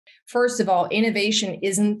First of all, innovation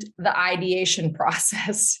isn't the ideation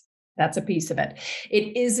process. That's a piece of it.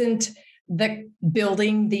 It isn't the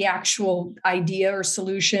building the actual idea or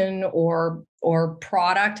solution or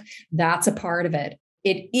product. That's a part of it.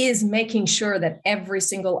 It is making sure that every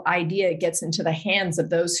single idea gets into the hands of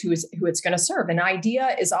those who it's going to serve. An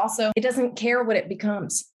idea is also, it doesn't care what it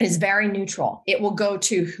becomes. It is very neutral. It will go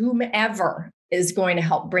to whomever is going to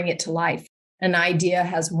help bring it to life. An idea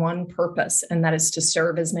has one purpose, and that is to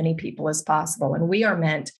serve as many people as possible. And we are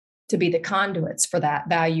meant to be the conduits for that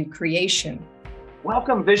value creation.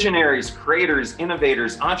 Welcome visionaries, creators,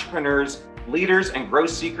 innovators, entrepreneurs, leaders, and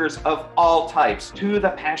growth seekers of all types to the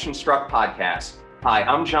Passion Struck podcast. Hi,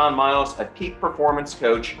 I'm John Miles, a peak performance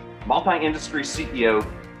coach, multi-industry CEO,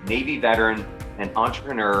 Navy veteran, and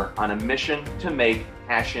entrepreneur on a mission to make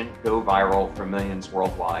passion go viral for millions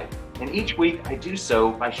worldwide. And each week I do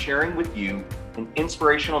so by sharing with you an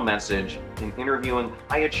inspirational message and interviewing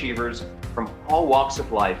high achievers from all walks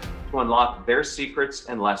of life to unlock their secrets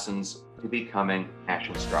and lessons to becoming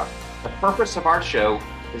passion struck. The purpose of our show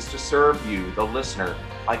is to serve you, the listener,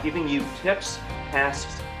 by giving you tips,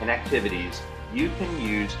 tasks, and activities you can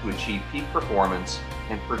use to achieve peak performance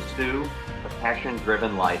and pursue the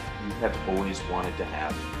passion-driven life you have always wanted to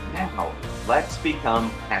have. Now, let's become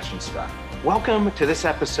passion struck. Welcome to this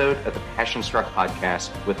episode of the Passion Struck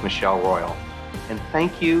podcast with Michelle Royal. And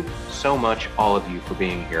thank you so much, all of you, for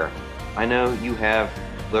being here. I know you have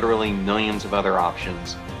literally millions of other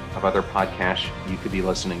options of other podcasts you could be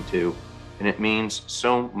listening to. And it means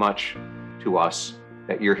so much to us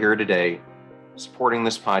that you're here today supporting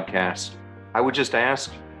this podcast. I would just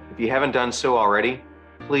ask, if you haven't done so already,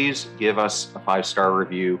 please give us a 5-star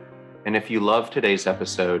review. And if you love today's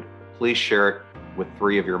episode, please share it with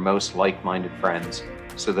 3 of your most like-minded friends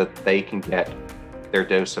so that they can get their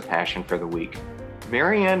dose of passion for the week.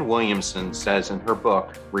 Marianne Williamson says in her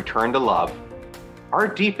book, Return to Love, our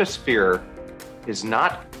deepest fear is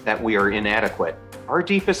not that we are inadequate. Our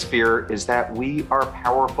deepest fear is that we are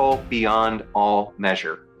powerful beyond all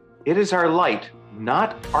measure. It is our light,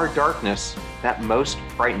 not our darkness, that most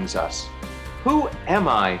frightens us. Who am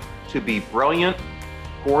I to be brilliant,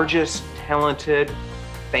 gorgeous, talented,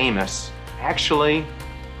 famous? Actually,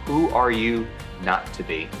 who are you not to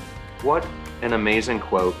be? What an amazing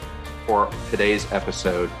quote for today's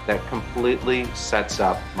episode that completely sets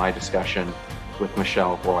up my discussion with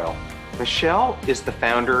Michelle Royal. Michelle is the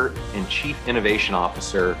founder and chief innovation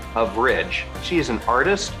officer of Ridge. She is an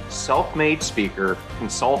artist, self-made speaker,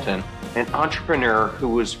 consultant, and entrepreneur who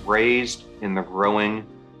was raised in the growing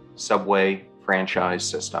Subway franchise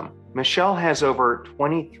system. Michelle has over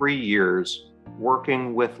 23 years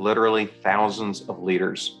working with literally thousands of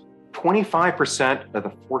leaders, 25% of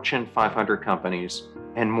the Fortune 500 companies,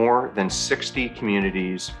 and more than 60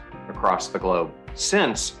 communities across the globe.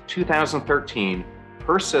 Since 2013,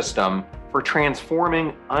 her system for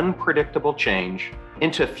transforming unpredictable change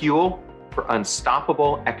into fuel for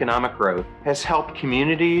unstoppable economic growth has helped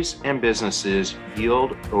communities and businesses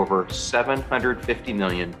yield over $750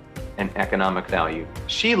 million in economic value.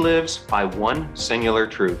 She lives by one singular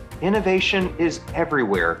truth: innovation is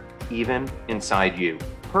everywhere, even inside you.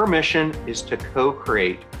 Her mission is to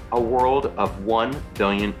co-create a world of 1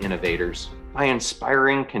 billion innovators by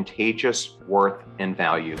inspiring contagious worth and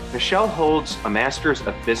value. Michelle holds a Master's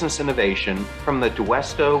of Business Innovation from the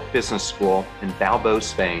Duesto Business School in Bilbao,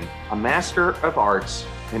 Spain, a Master of Arts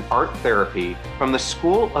in Art Therapy from the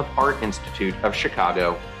School of Art Institute of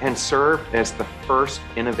Chicago, and served as the first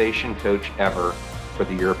innovation coach ever for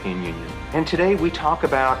the European Union. And today we talk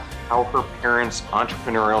about how her parents'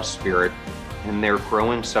 entrepreneurial spirit and their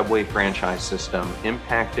growing Subway franchise system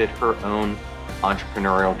impacted her own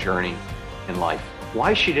entrepreneurial journey in life.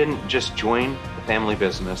 Why she didn't just join the family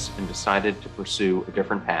business and decided to pursue a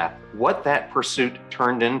different path. What that pursuit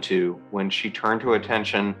turned into when she turned her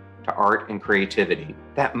attention to art and creativity.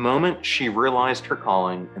 That moment she realized her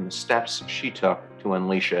calling and the steps she took to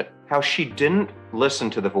unleash it. How she didn't listen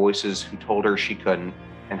to the voices who told her she couldn't,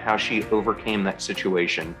 and how she overcame that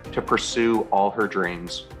situation to pursue all her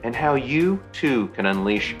dreams, and how you too can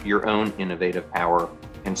unleash your own innovative power,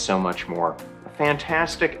 and so much more.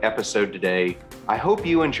 Fantastic episode today. I hope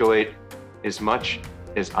you enjoyed as much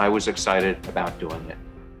as I was excited about doing it.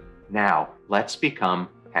 Now, let's become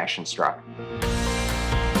passion struck.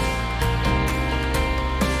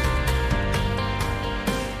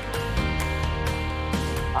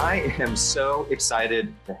 I am so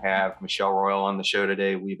excited to have Michelle Royal on the show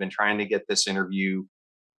today. We've been trying to get this interview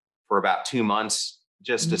for about 2 months,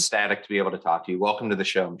 just ecstatic to be able to talk to you. Welcome to the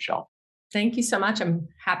show, Michelle. Thank you so much. I'm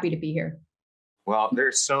happy to be here. Well,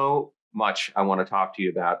 there's so much I want to talk to you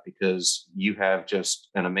about because you have just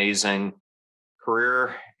an amazing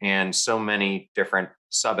career and so many different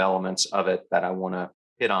sub elements of it that I want to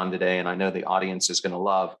hit on today. And I know the audience is going to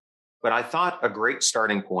love. But I thought a great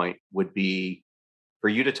starting point would be for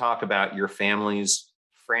you to talk about your family's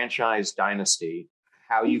franchise dynasty,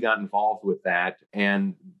 how you got involved with that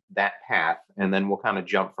and that path. And then we'll kind of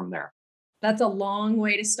jump from there. That's a long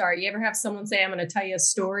way to start. You ever have someone say, I'm going to tell you a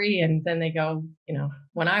story, and then they go,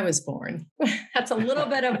 when I was born? That's a little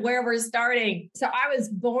bit of where we're starting. So I was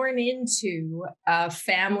born into a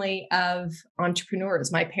family of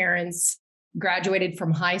entrepreneurs. My parents graduated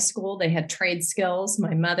from high school. They had trade skills.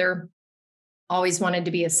 My mother always wanted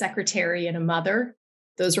to be a secretary and a mother.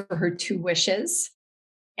 Those were her two wishes.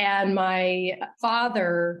 And my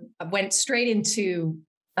father went straight into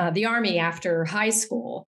the Army after high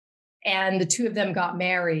school. And the two of them got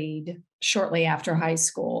married shortly after high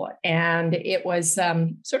school. And it was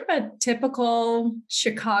sort of a typical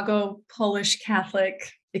Chicago Polish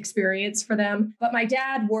Catholic experience for them. But my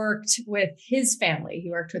dad worked with his family. He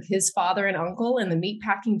worked with his father and uncle in the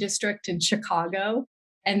meatpacking district in Chicago.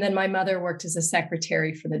 And then my mother worked as a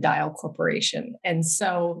secretary for the Dial Corporation. And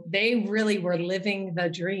so they really were living the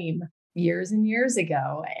dream years and years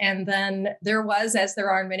ago. And then there was, as there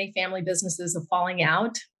are in many family businesses, a falling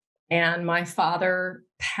out. And my father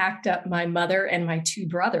packed up my mother and my two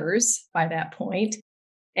brothers by that point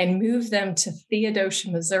and moved them to Theodosia,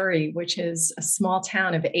 Missouri, which is a small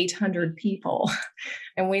town of 800 people.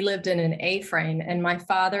 And we lived in an A-frame. And my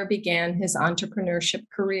father began his entrepreneurship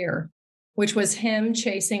career, which was him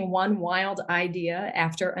chasing one wild idea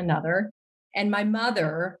after another. And my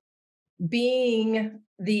mother being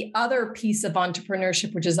the other piece of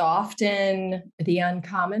entrepreneurship, which is often the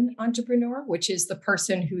uncommon entrepreneur, which is the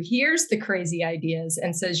person who hears the crazy ideas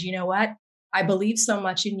and says, you know what? I believe so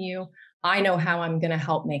much in you. I know how I'm going to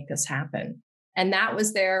help make this happen. And that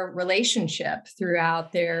was their relationship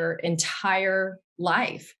throughout their entire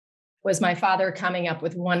life, was my father coming up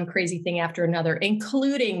with one crazy thing after another,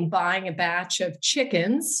 including buying a batch of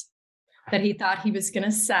chickens that he thought he was going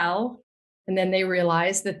to sell. And then they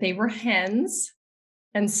realized that they were hens.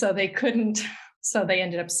 And so they couldn't, so they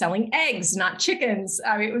ended up selling eggs, not chickens.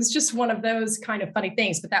 I mean, it was just one of those kind of funny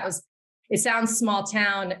things, but it sounds small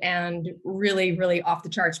town and really, really off the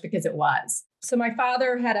charts because it was. So my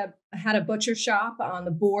father had a butcher shop on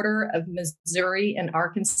the border of Missouri and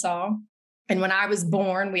Arkansas. And when I was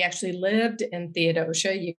born, we actually lived in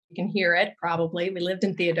Theodosia. You can hear it probably. We lived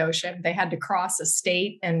in Theodosia. They had to cross a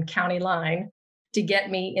state and county line to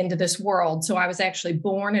get me into this world. So I was actually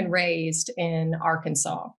born and raised in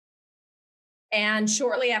Arkansas. And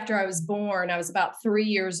shortly after I was born, I was about 3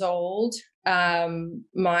 years old.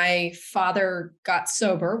 My father got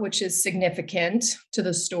sober, which is significant to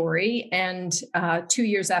the story. And 2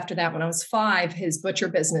 years after that, when I was 5, his butcher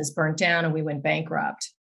business burnt down and we went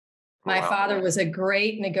bankrupt. My father was a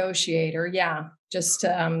great negotiator. Yeah, just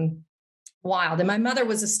wild. And my mother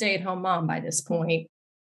was a stay-at-home mom by this point.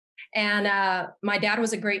 And my dad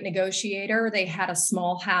was a great negotiator. They had a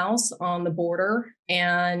small house on the border,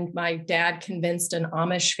 and my dad convinced an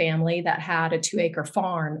Amish family that had a 2-acre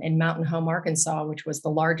farm in Mountain Home, Arkansas, which was the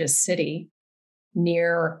largest city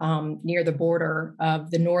near the border of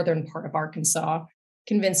the northern part of Arkansas,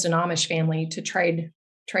 convinced an Amish family to trade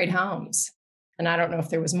homes. And I don't know if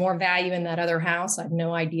there was more value in that other house. I have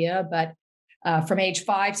no idea, but from age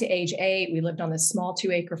 5 to age 8, we lived on this small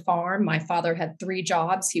 2-acre farm. My father had 3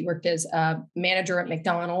 jobs. He worked as a manager at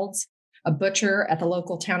McDonald's, a butcher at the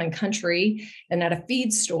local town and country, and at a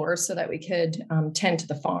feed store so that we could tend to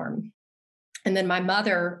the farm. And then my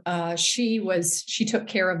mother, she took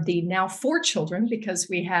care of the now 4 children because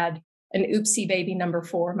we had an oopsie baby number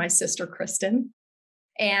 4, my sister, Kristen.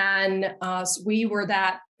 And so we were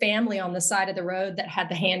that family on the side of the road that had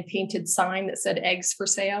the hand-painted sign that said eggs for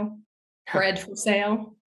sale. Bread for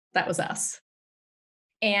sale. That was us.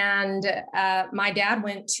 And my dad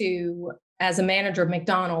as a manager of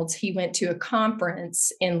McDonald's, he went to a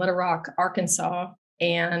conference in Little Rock, Arkansas.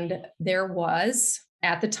 And there was,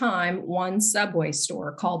 at the time, one Subway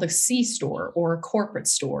store called a C-store or a corporate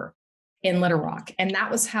store in Little Rock. And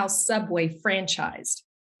that was how Subway franchised.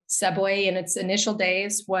 Subway in its initial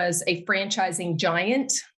days was a franchising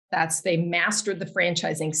giant. They mastered the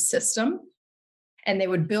franchising system. And they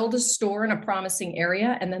would build a store in a promising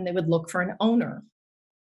area, and then they would look for an owner.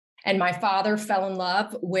 And my father fell in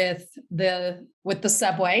love with the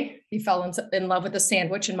Subway. He fell in love with the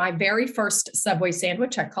sandwich. And my very first Subway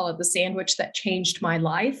sandwich, I call it the sandwich that changed my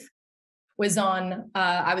life, was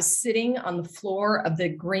I was sitting on the floor of the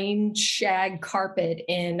green shag carpet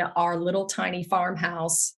in our little tiny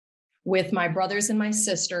farmhouse with my brothers and my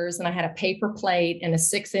sisters. And I had a paper plate and a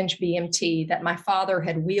 6-inch BMT that my father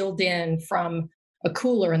had wheeled in from a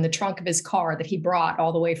cooler in the trunk of his car that he brought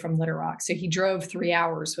all the way from Little Rock. So he drove 3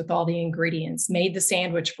 hours with all the ingredients, made the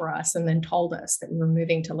sandwich for us, and then told us that we were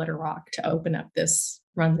moving to Little Rock to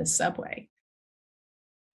run this Subway.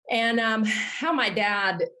 And how my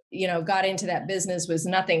dad, got into that business was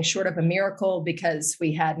nothing short of a miracle, because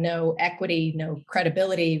we had no equity, no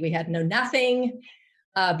credibility. We had nothing.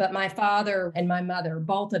 But my father and my mother,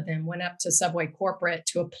 both of them, went up to Subway corporate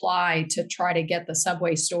to apply to try to get the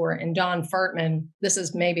Subway store. And Don Furtman, this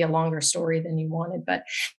is maybe a longer story than you wanted, but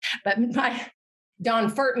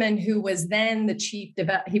Don Furtman, who was then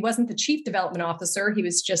he wasn't the chief development officer. He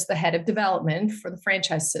was just the head of development for the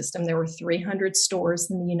franchise system. There were 300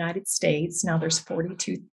 stores in the United States. Now there's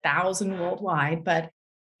 42,000 worldwide. But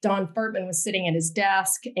Don Furtman was sitting at his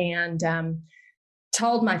desk and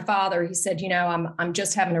told my father, he said, I'm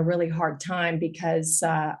just having a really hard time because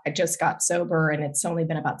I just got sober and it's only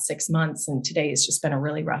been about 6 months. And today has just been a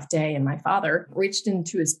really rough day. And my father reached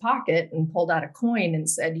into his pocket and pulled out a coin and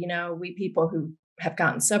said, we people who have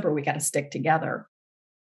gotten sober, we got to stick together.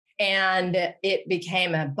 And it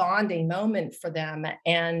became a bonding moment for them.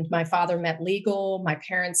 And my father met legal. My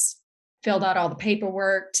parents filled out all the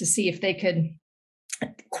paperwork to see if they could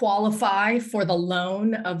qualify for the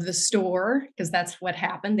loan of the store, because that's what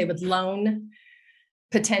happened. They would loan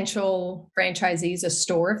potential franchisees a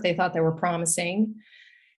store if they thought they were promising.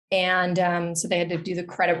 And so they had to do the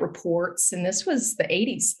credit reports. And this was the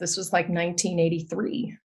 80s. This was like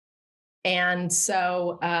 1983. And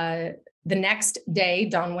so the next day,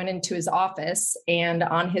 Don went into his office, and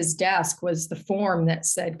on his desk was the form that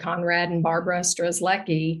said Conrad and Barbara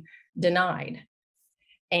Strzelecki denied.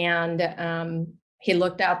 And he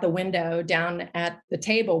looked out the window down at the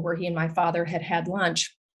table where he and my father had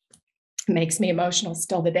lunch. It makes me emotional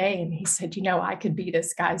still today. And he said, I could be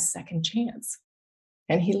this guy's second chance.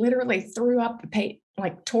 And he literally tore up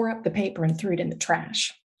the paper and threw it in the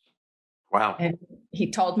trash. Wow. And he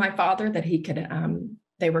told my father that he could,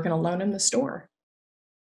 they were going to loan him the store.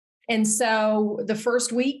 And so the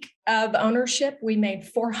first week of ownership, we made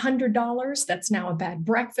 $400. That's now a bad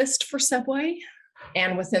breakfast for Subway.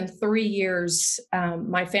 And within 3 years,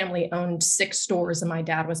 my family owned 6 stores, and my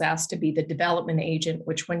dad was asked to be the development agent,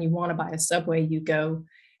 which when you want to buy a Subway,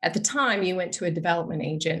 at the time, you went to a development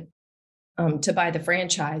agent to buy the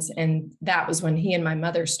franchise. And that was when he and my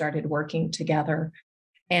mother started working together.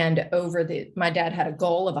 And my dad had a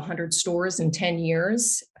goal of 100 stores in 10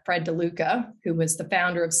 years. Fred DeLuca, who was the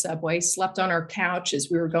founder of Subway, slept on our couch as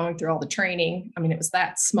we were going through all the training. I mean, it was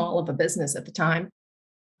that small of a business at the time.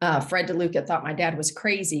 Fred DeLuca thought my dad was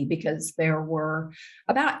crazy because there were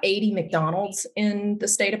about 80 McDonald's in the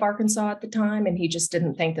state of Arkansas at the time. And he just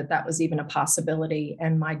didn't think that was even a possibility.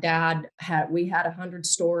 And my dad we had 100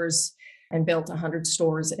 stores and built 100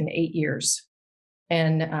 stores in 8 years.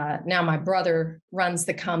 And now my brother runs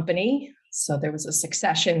the company. So there was a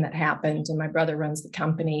succession that happened, and my brother runs the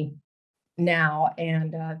company now.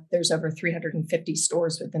 And there's over 350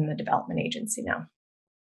 stores within the development agency now.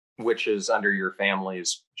 Which is under your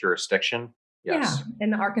family's jurisdiction? Yes. Yeah,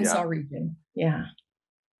 in the Arkansas region. Yeah.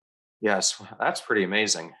 Yes, that's pretty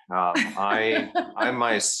amazing. I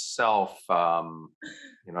myself,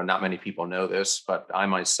 not many people know this, but I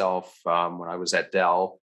myself, when I was at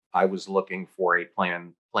Dell, I was looking for a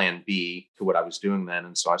plan B to what I was doing then.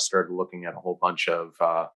 And so I started looking at a whole bunch of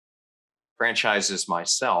franchises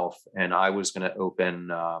myself. And I was going to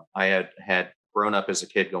open, I had grown up as a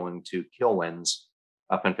kid going to Kilwins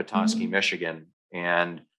up in Petoskey, Michigan.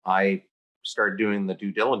 And I started doing the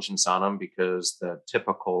due diligence on them because the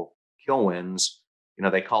typical Kilwins,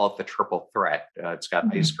 they call it the triple threat. It's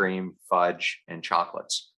got ice cream, fudge, and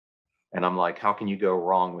chocolates. And I'm like, how can you go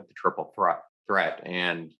wrong with the triple threat?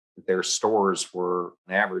 And their stores were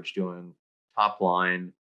on average doing top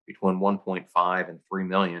line between 1.5 and 3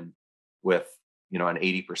 million with, an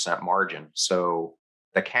 80% margin. So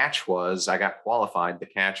the catch was I got qualified. The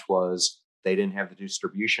catch was they didn't have the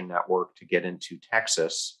distribution network to get into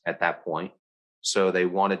Texas at that point. So they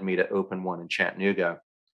wanted me to open one in Chattanooga.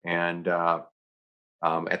 And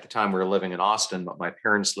at the time we were living in Austin, but my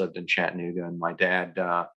parents lived in Chattanooga, and my dad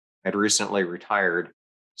had recently retired.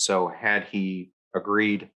 So had he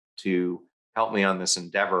agreed to help me on this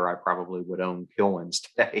endeavor, I probably would own Kilwins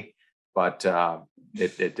today, but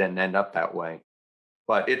it didn't end up that way.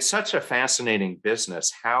 But it's such a fascinating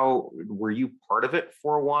business. How were you part of it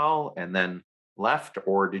for a while and then left,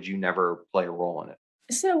 or did you never play a role in it?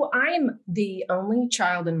 So I'm the only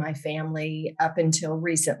child in my family up until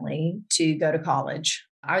recently to go to college.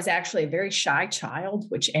 I was actually a very shy child,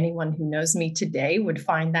 which anyone who knows me today would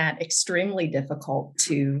find that extremely difficult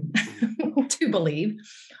to, to believe.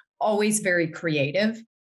 Always very creative.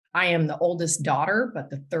 I am the oldest daughter, but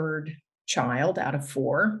the third child out of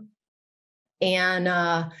four.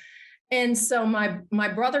 And so my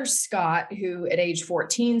brother Scott, who at age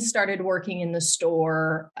 14 started working in the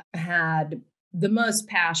store, had the most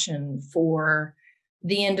passion for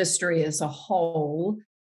the industry as a whole.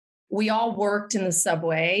 We all worked in the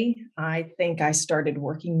subway. I think I started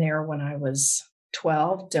working there when I was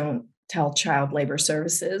 12. Don't tell child labor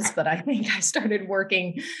services, but I think I started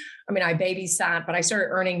working. I mean, I babysat, but I started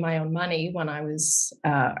earning my own money when I was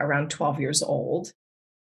around 12 years old.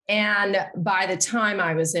 And by the time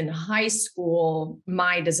I was in high school,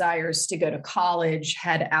 my desires to go to college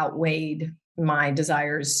had outweighed my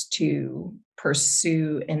desires to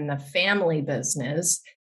pursue in the family business.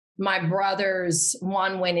 My brothers,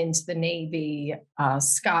 one went into the Navy.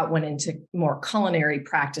 Scott went into more culinary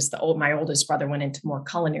practice. My oldest brother went into more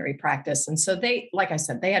culinary practice. And so they, like I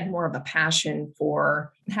said, they had more of a passion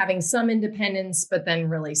for having some independence, but then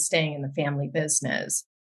really staying in the family business.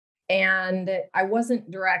 And I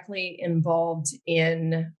wasn't directly involved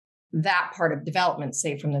in that part of development,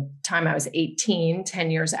 say from the time I was 18,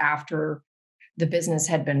 10 years after the business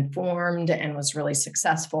had been formed and was really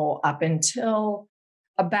successful up until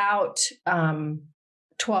about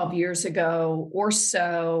 12 years ago or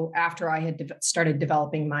so, after I had started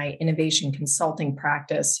developing my innovation consulting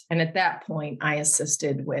practice. And at that point, I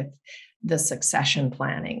assisted with the succession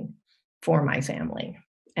planning for my family.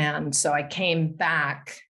 And so I came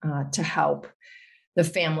back to help the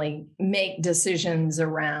family make decisions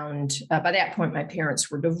around, by that point, my parents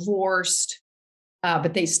were divorced,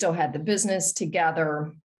 but they still had the business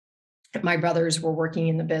together. My brothers were working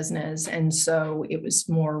in the business. And so it was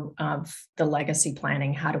more of the legacy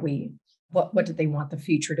planning. What did they want the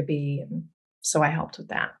future to be? And so I helped with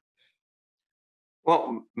that.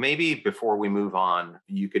 Well, maybe before we move on,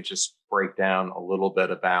 you could just break down a little bit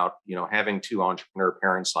about, having two entrepreneur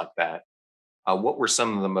parents like that. What were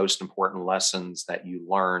some of the most important lessons that you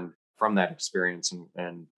learned from that experience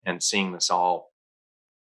and seeing this all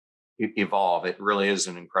evolve? It really is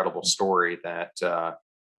an incredible story that,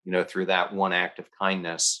 through that one act of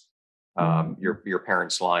kindness, your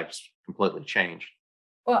parents' lives completely changed.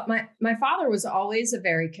 Well, my father was always a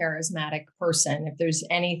very charismatic person. If there's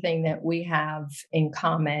anything that we have in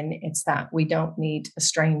common, it's that we don't meet a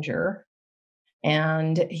stranger.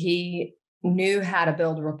 And he knew how to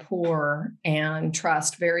build rapport and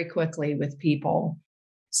trust very quickly with people.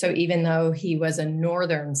 So even though he was a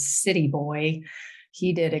northern city boy,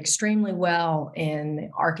 he did extremely well in the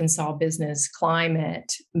Arkansas business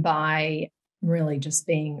climate by really just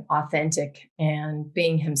being authentic and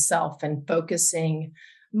being himself and focusing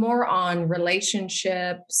more on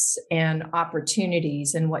relationships and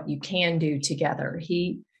opportunities and what you can do together.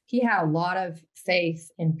 He had a lot of faith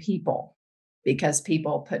in people because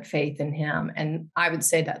people put faith in him. And I would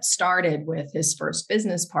say that started with his first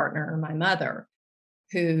business partner, my mother,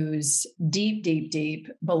 whose deep, deep, deep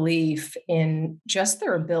belief in just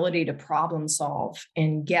their ability to problem solve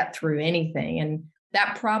and get through anything. And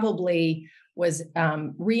that probably was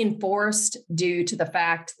reinforced due to the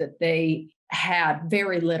fact that they had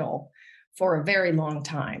very little for a very long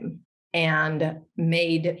time and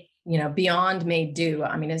made, beyond made do.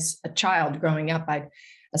 I mean, as a child growing up,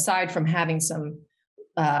 aside from having some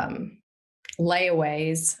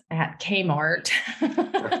layaways at Kmart,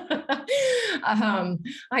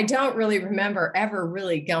 I don't really remember ever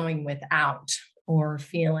really going without or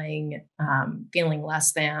feeling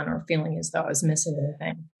less than or feeling as though I was missing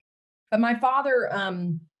anything. But my father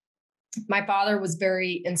was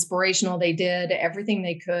very inspirational. They did everything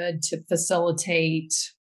they could to facilitate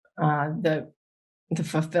the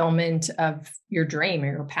fulfillment of your dream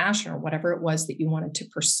or your passion or whatever it was that you wanted to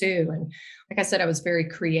pursue. And like I said, I was very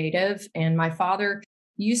creative. And my father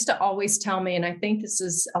used to always tell me, and I think this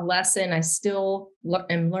is a lesson I still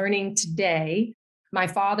am learning today. My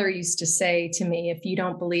father used to say to me, if you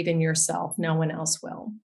don't believe in yourself, no one else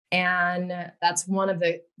will. And that's one of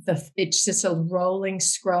it's just a rolling,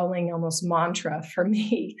 scrolling, almost mantra for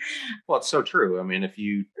me. Well, it's so true. I mean, if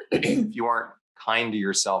you aren't kind to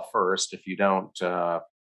yourself first, if you don't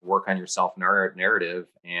work on your self-narrative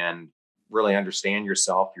and really understand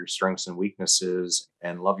yourself, your strengths and weaknesses,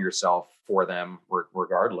 and love yourself for them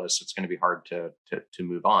regardless, it's going to be hard to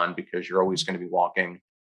move on because you're always going to be walking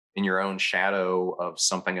in your own shadow of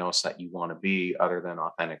something else that you want to be other than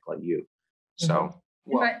authentically you. So,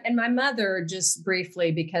 and my mother, just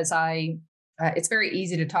briefly, because I It's very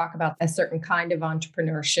easy to talk about a certain kind of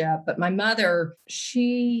entrepreneurship, but my mother,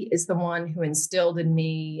 she is the one who instilled in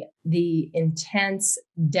me the intense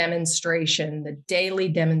demonstration, the daily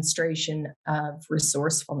demonstration of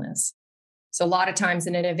resourcefulness. So a lot of times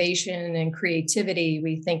in innovation and creativity,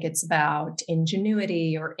 we think it's about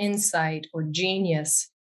ingenuity or insight or genius.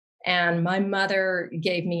 And my mother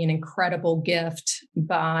gave me an incredible gift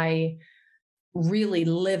by really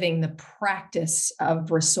living the practice of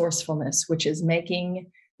resourcefulness, which is making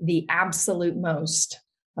the absolute most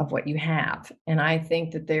of what you have. And I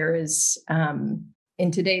think that there is,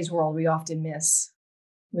 in today's world, we often miss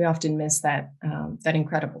that that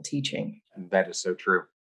incredible teaching. That is so true.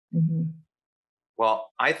 Mm-hmm.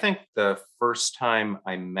 Well, I think the first time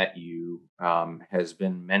I met you has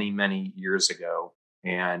been many, many years ago.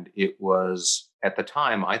 And it was at the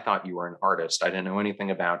time I thought you were an artist. I didn't know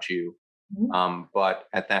anything about you. But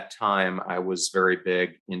at that time, I was very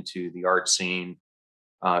big into the art scene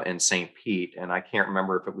in St. Pete. And I can't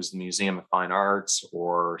remember if it was the Museum of Fine Arts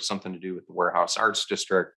or something to do with the Warehouse Arts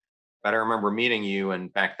District. But I remember meeting you.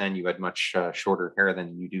 And back then, you had much shorter hair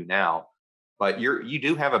than you do now. But you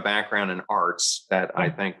do have a background in arts that I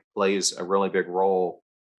think plays a really big role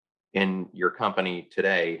in your company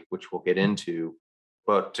today, which we'll get into.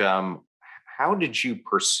 But how did you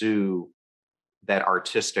pursue that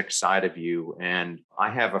artistic side of you? And I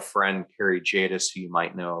have a friend, Carrie Jadis, who you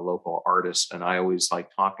might know, a local artist. And I always like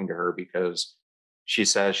talking to her because she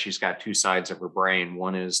says she's got two sides of her brain.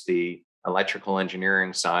 One is the electrical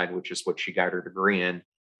engineering side, which is what she got her degree in.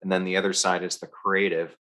 And then the other side is the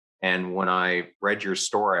creative. And when I read your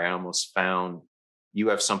story, I almost found you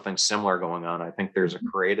have something similar going on. I think there's a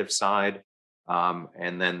creative side,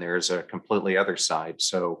 and then there's a completely other side.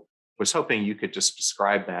 So was hoping you could just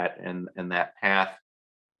describe that and that path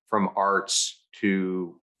from arts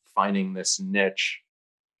to finding this niche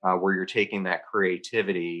where you're taking that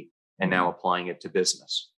creativity and now applying it to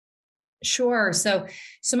business. Sure. So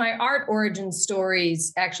my art origin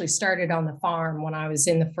stories actually started on the farm when I was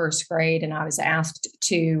in the first grade, and I was asked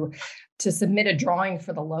to submit a drawing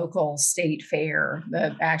for the local state fair,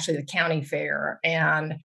 the county fair,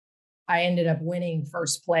 and I ended up winning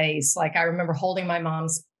first place. Like, I remember holding my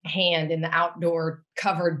mom's hand in the outdoor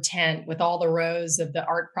covered tent with all the rows of the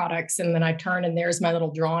art products. And then I turn and there's my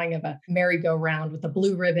little drawing of a merry-go-round with a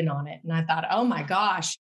blue ribbon on it. And I thought, oh my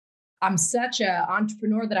gosh, I'm such an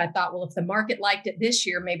entrepreneur that I thought, well, if the market liked it this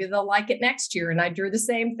year, maybe they'll like it next year. And I drew the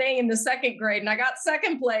same thing in the second grade and I got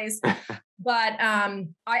second place. But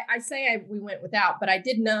we went without, but I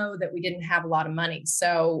did know that we didn't have a lot of money.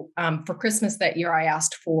 So for Christmas that year, I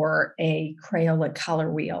asked for a Crayola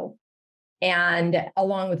color wheel, and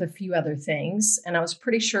along with a few other things. And I was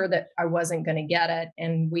pretty sure that I wasn't going to get it.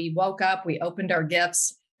 And we woke up, we opened our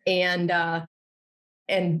gifts, and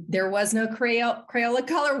there was no Crayola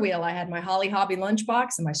color wheel. I had my Holly Hobby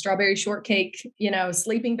lunchbox and my strawberry shortcake,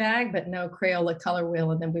 sleeping bag, but no Crayola color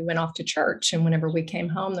wheel. And then we went off to church. And whenever we came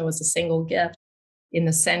home, there was a single gift in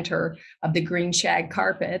the center of the green shag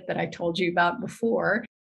carpet that I told you about before.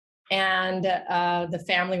 And the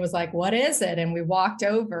family was like, what is it? And we walked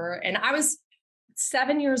over, and I was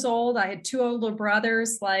 7 years old. I had two older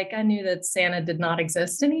brothers. Like, I knew that Santa did not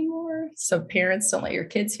exist anymore. So parents, don't let your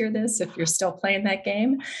kids hear this if you're still playing that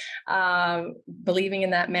game, believing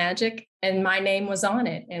in that magic. And my name was on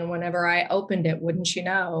it. And whenever I opened it, wouldn't you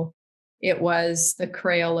know, it was the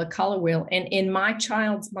Crayola color wheel. And in my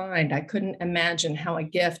child's mind, I couldn't imagine how a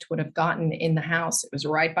gift would have gotten in the house. It was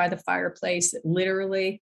right by the fireplace,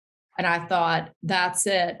 literally. And I thought, that's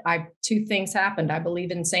it. Two things happened. I believe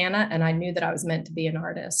in Santa, and I knew that I was meant to be an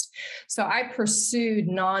artist. So I pursued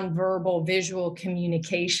nonverbal visual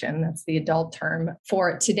communication, that's the adult term, for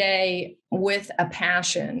it today with a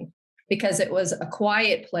passion, because it was a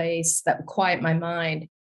quiet place that would quiet my mind.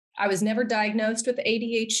 I was never diagnosed with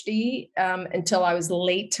ADHD until I was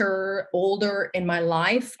older in my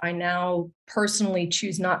life. I now personally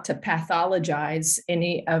choose not to pathologize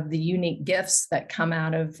any of the unique gifts that come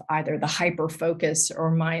out of either the hyper focus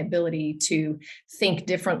or my ability to think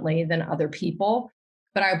differently than other people.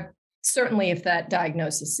 But I certainly, if that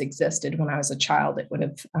diagnosis existed when I was a child, it would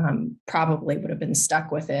have probably would have been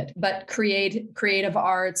stuck with it. But creative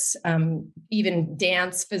arts, even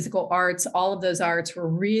dance, physical arts, all of those arts were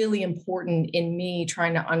really important in me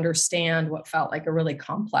trying to understand what felt like a really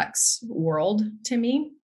complex world to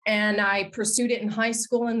me. And I pursued it in high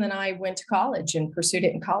school, and then I went to college and pursued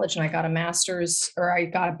it in college. And I got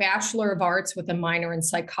a Bachelor of Arts with a minor in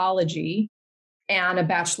psychology. and a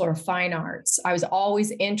Bachelor of Fine Arts. I was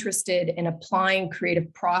always interested in applying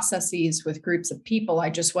creative processes with groups of people. I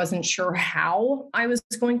just wasn't sure how I was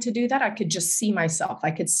going to do that. I could just see myself.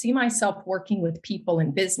 I could see myself working with people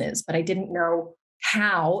in business, but I didn't know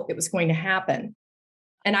how it was going to happen.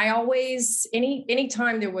 And I always,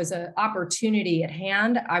 anytime there was an opportunity at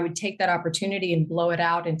hand, I would take that opportunity and blow it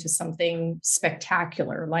out into something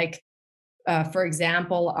spectacular. Like, for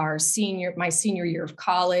example, my senior year of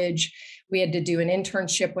college, we had to do an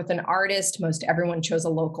internship with an artist. Most everyone chose a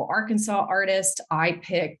local Arkansas artist. I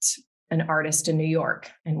picked an artist in New York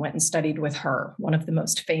and went and studied with her, one of the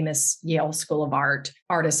most famous Yale School of Art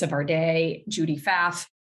artists of our day, Judy Pfaff.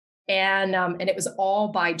 And it was all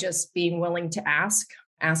by just being willing to ask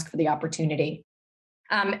for the opportunity.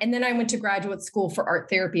 And then I went to graduate school for art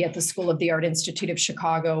therapy at the School of the Art Institute of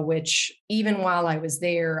Chicago, which even while I was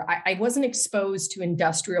there, I wasn't exposed to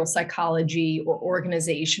industrial psychology or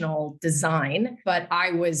organizational design, but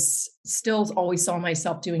I was still always saw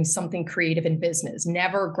myself doing something creative in business,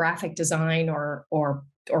 never graphic design or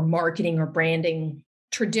marketing or branding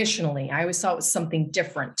traditionally. I always thought it was something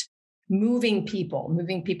different, moving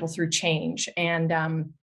people through change.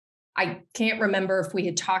 And I can't remember if we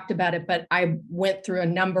had talked about it, but I went through a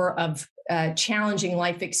number of challenging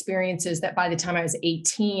life experiences that by the time I was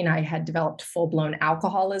 18, I had developed full-blown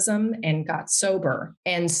alcoholism and got sober.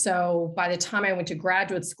 And so by the time I went to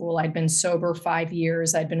graduate school, I'd been sober 5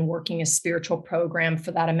 years. I'd been working a spiritual program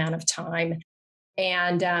for that amount of time.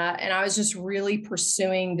 And I was just really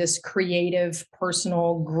pursuing this creative,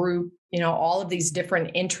 personal group, all of these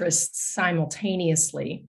different interests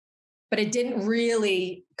simultaneously. But it didn't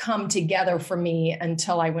really come together for me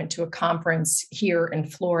until I went to a conference here in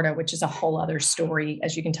Florida, which is a whole other story.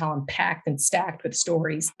 As you can tell, I'm packed and stacked with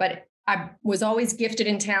stories. But I was always gifted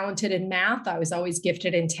and talented in math. I was always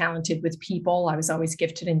gifted and talented with people. I was always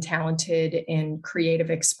gifted and talented in creative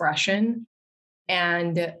expression,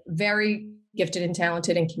 and very gifted and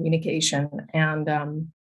talented in communication. And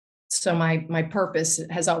so my purpose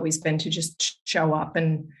has always been to just show up,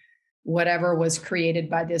 and whatever was created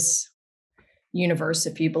by this universe,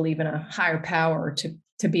 if you believe in a higher power,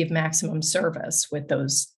 to be of maximum service with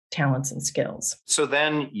those talents and skills. So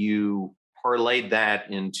then you parlayed that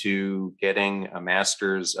into getting a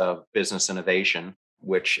master's of business innovation,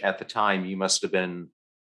 which at the time you must have been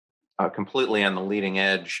completely on the leading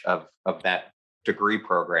edge of that degree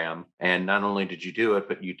program. And not only did you do it,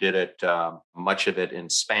 but you did it, much of it in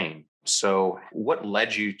Spain. So what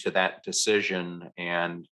led you to that decision?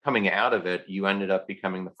 And coming out of it, you ended up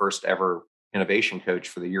becoming the first ever innovation coach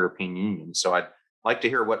for the European Union. So I'd like to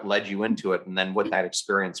hear what led you into it and then what that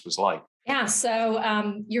experience was like. Yeah. So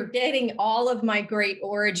you're getting all of my great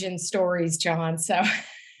origin stories, John. So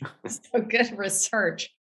good research.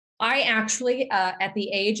 I actually, at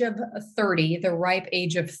the age of 30, the ripe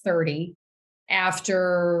age of 30,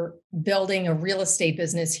 after building a real estate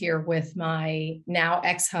business here with my now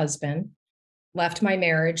ex-husband, left my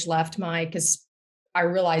marriage, because I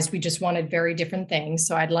realized we just wanted very different things.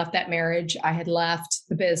 So I'd left that marriage, I had left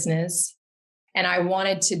the business, and I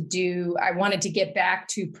wanted to get back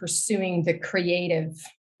to pursuing the creative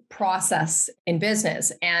process in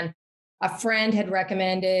business. And a friend had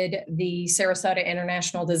recommended the Sarasota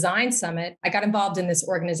International Design Summit. I got involved in this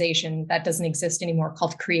organization that doesn't exist anymore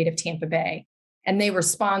called Creative Tampa Bay. And they were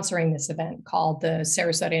sponsoring this event called the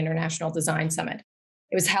Sarasota International Design Summit.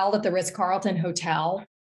 It was held at the Ritz-Carlton Hotel.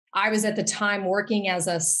 I was at the time working as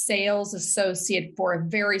a sales associate for a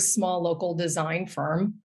very small local design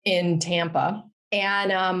firm in Tampa.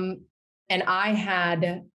 And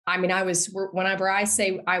whenever I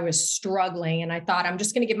say I was struggling, and I thought I'm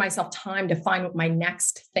just going to give myself time to find what my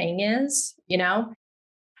next thing is,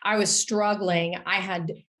 I was struggling. I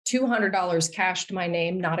had $200 cash to my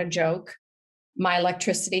name, not a joke. My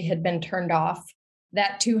electricity had been turned off.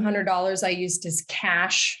 That $200 I used as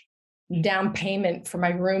cash down payment for my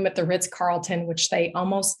room at the Ritz-Carlton, which they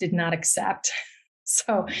almost did not accept.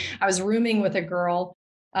 So I was rooming with a girl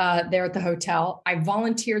there at the hotel. I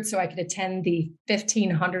volunteered so I could attend the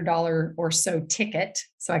 $1,500 or so ticket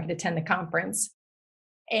so I could attend the conference.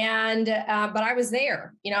 And, but I was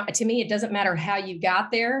there. To me, it doesn't matter how you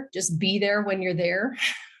got there, just be there when you're there.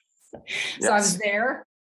 So yes. I was there.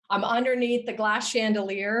 I'm underneath the glass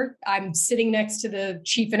chandelier. I'm sitting next to the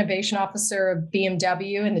chief innovation officer of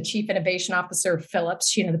BMW and the chief innovation officer of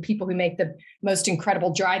Philips, the people who make the most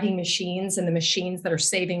incredible driving machines and the machines that are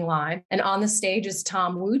saving lives. And on the stage is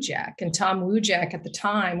Tom Wujek. And Tom Wujek at the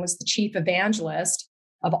time was the chief evangelist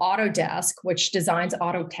of Autodesk, which designs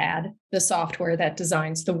AutoCAD, the software that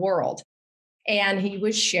designs the world. And he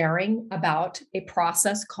was sharing about a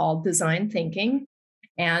process called design thinking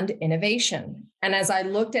and innovation. And as I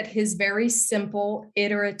looked at his very simple,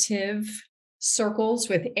 iterative circles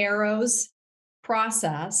with arrows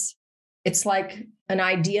process, it's like an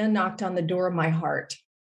idea knocked on the door of my heart.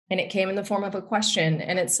 And it came in the form of a question.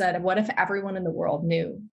 And it said, what if everyone in the world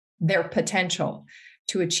knew their potential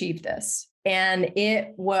to achieve this? And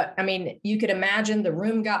you could imagine the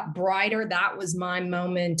room got brighter. That was my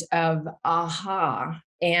moment of aha.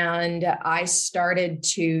 And I started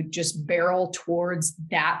to just barrel towards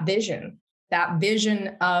that vision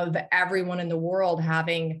of everyone in the world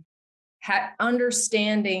having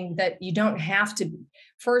understanding that you don't have to.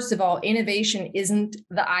 First of all, innovation isn't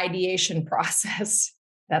the ideation process.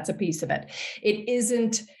 That's a piece of it. It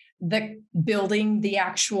isn't the building the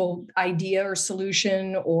actual idea or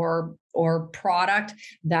solution or product.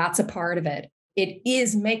 That's a part of it. It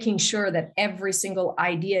is making sure that every single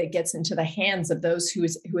idea gets into the hands of those who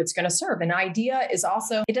it's going to serve. An idea is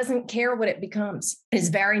also, it doesn't care what it becomes. It's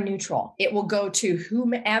very neutral. It will go to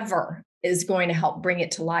whomever is going to help bring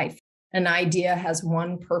it to life. An idea has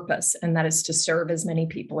one purpose, and that is to serve as many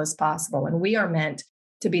people as possible. And we are meant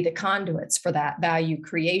to be the conduits for that value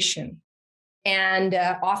creation. And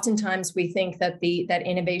oftentimes we think that that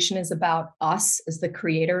innovation is about us as the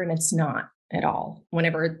creator, and it's not at all.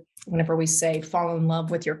 Whenever we say fall in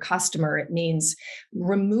love with your customer, it means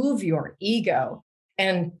remove your ego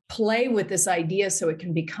and play with this idea so it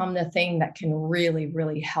can become the thing that can really,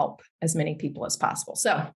 really help as many people as possible.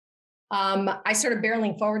 So I started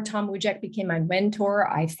barreling forward. Tom Wujek became my mentor.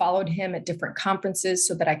 I followed him at different conferences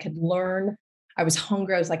so that I could learn. I was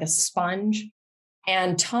hungry. I was like a sponge.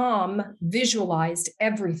 And Tom visualized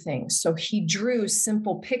everything. So he drew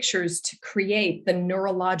simple pictures to create the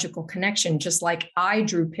neurological connection, just like I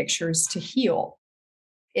drew pictures to heal.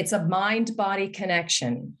 It's a mind-body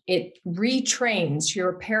connection. It retrains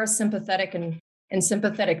your parasympathetic and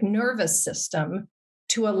sympathetic nervous system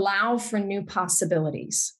to allow for new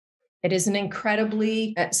possibilities. It is an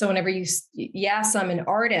incredibly, so whenever yes, I'm an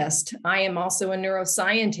artist. I am also a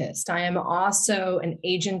neuroscientist. I am also an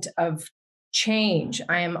agent of change.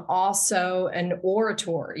 I am also an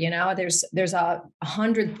orator. There's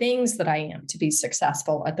 100 things that I am to be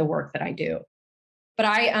successful at the work that I do. But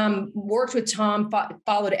I worked with Tom,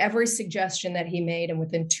 followed every suggestion that he made. And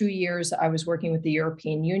within 2 years, I was working with the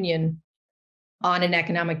European Union on an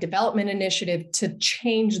economic development initiative to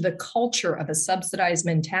change the culture of a subsidized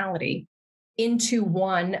mentality into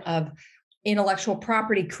one of intellectual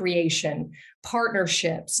property creation,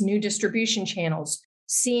 partnerships, new distribution channels,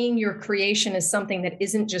 seeing your creation as something that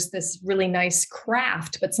isn't just this really nice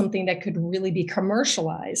craft, but something that could really be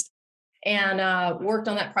commercialized. And worked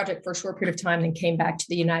on that project for a short period of time, then came back to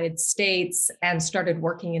the United States and started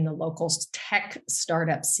working in the local tech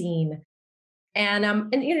startup scene. And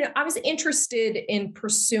I was interested in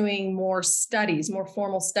pursuing more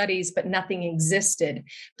formal studies, but nothing existed.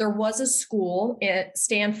 There was a school at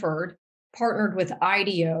Stanford partnered with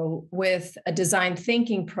IDEO with a design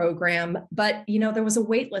thinking program, but there was a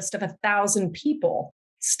wait list of 1,000 people.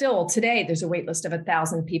 Still today, there's a wait list of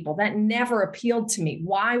 1,000 people. That never appealed to me.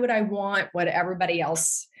 Why would I want what everybody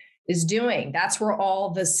else is doing? That's where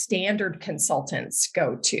all the standard consultants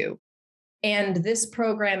go to. And this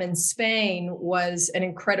program in Spain was an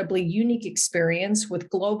incredibly unique experience with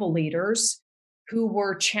global leaders who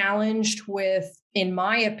were challenged with, in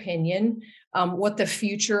my opinion, what the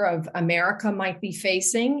future of America might be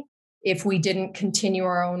facing if we didn't continue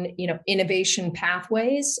our own, innovation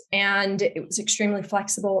pathways. And it was extremely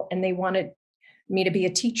flexible, and they wanted me to be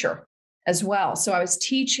a teacher as well. So I was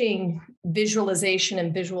teaching visualization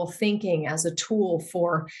and visual thinking as a tool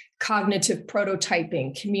for cognitive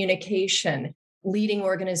prototyping, communication, leading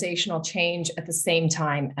organizational change at the same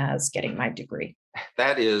time as getting my degree.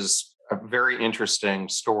 That is a very interesting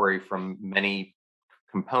story from many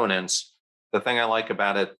components. The thing I like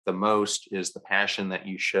about it the most is the passion that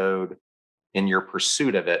you showed in your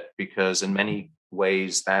pursuit of it, because in many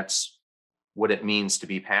ways, that's what it means to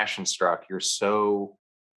be passion struck. You're so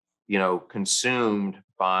consumed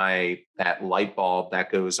by that light bulb that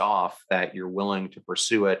goes off that you're willing to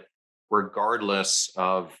pursue it regardless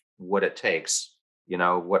of what it takes,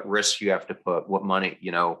 what risks you have to put, what money,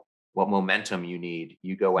 what momentum you need,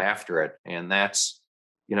 you go after it. And that's,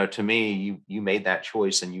 to me, you made that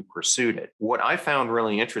choice and you pursued it. What I found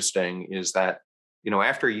really interesting is that,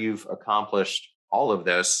 after you've accomplished all of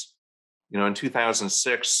this, in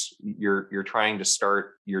 2006, you're trying to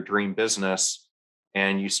start your dream business.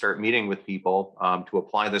 And you start meeting with people to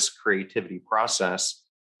apply this creativity process.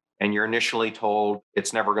 And you're initially told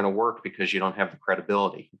it's never going to work because you don't have the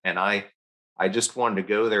credibility. And I just wanted to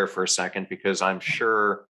go there for a second, because I'm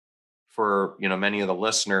sure for many of the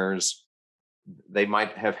listeners, they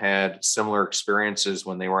might have had similar experiences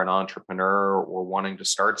when they were an entrepreneur or wanting to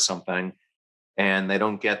start something, and they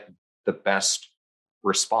don't get the best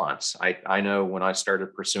response. I know when I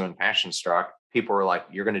started pursuing Passion Struck, people were like,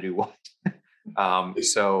 "You're going to do what?"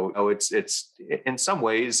 It's in some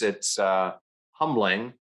ways it's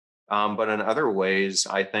humbling, but in other ways,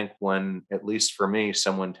 I think when, at least for me,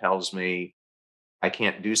 someone tells me I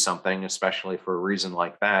can't do something, especially for a reason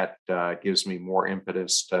like that, gives me more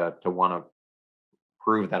impetus to want to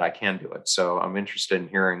prove that I can do it. So I'm interested in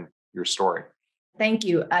hearing your story. Thank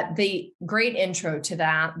you. The great intro to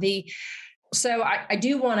that. So I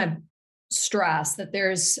do want to stress that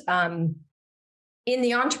there's in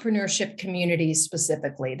the entrepreneurship community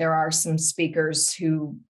specifically, there are some speakers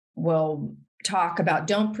who will talk about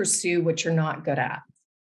don't pursue what you're not good at.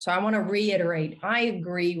 So I want to reiterate, I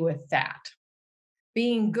agree with that.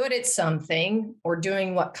 Being good at something or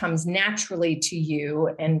doing what comes naturally to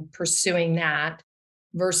you and pursuing that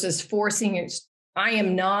versus forcing it. I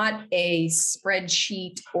am not a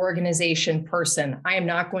spreadsheet organization person. I am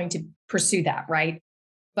not going to pursue that, right?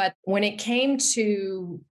 But when it came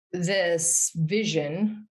to this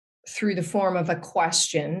vision through the form of a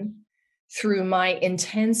question, through my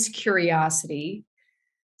intense curiosity,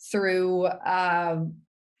 through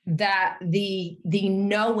that the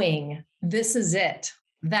knowing this is it,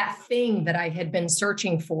 that thing that I had been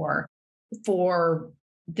searching for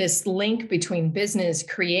this link between business,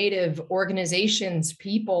 creative organizations,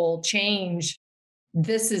 people, change.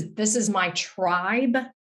 This is my tribe.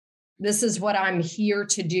 This is what I'm here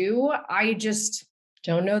to do. I just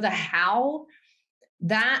don't know the how.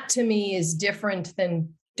 That to me is different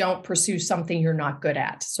than don't pursue something you're not good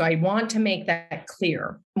at. So I want to make that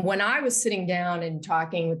clear. When I was sitting down and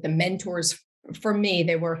talking with the mentors, for me,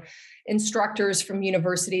 they were instructors from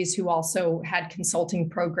universities who also had consulting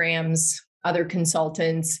programs, other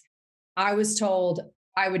consultants. I was told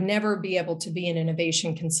I would never be able to be an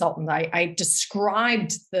innovation consultant. I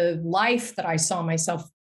described the life that I saw myself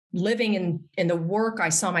living in the work I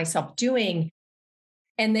saw myself doing.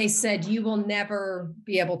 And they said, you will never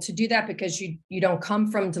be able to do that because you don't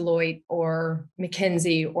come from Deloitte or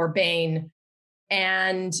McKinsey or Bain.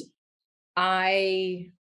 And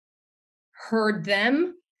I heard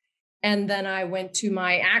them. And then I went to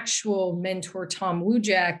my actual mentor, Tom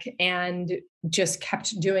Wujek, and just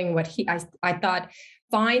kept doing what I thought,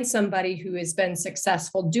 find somebody who has been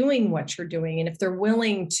successful doing what you're doing. And if they're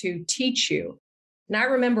willing to teach you. And I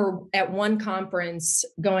remember at one conference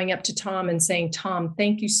going up to Tom and saying, Tom,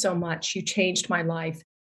 thank you so much. You changed my life.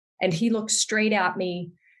 And he looked straight at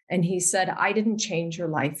me and he said, I didn't change your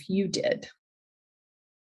life. You did.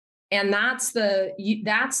 And that's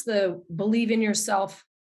the believe in yourself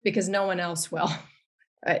because no one else will,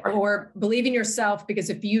 or believe in yourself because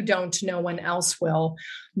if you don't, no one else will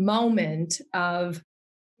moment of,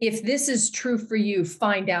 if this is true for you,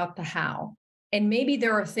 find out the how. And maybe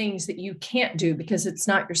there are things that you can't do because it's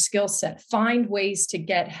not your skill set. Find ways to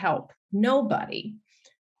get help. Nobody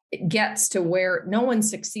gets to where no one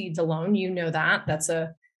succeeds alone. You know that.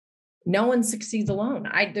 No one succeeds alone.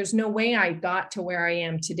 There's no way I got to where I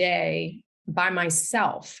am today by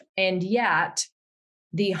myself. And yet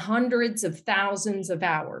the hundreds of thousands of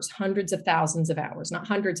hours, not hundreds of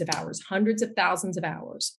hours, hundreds of thousands of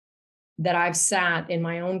hours that I've sat in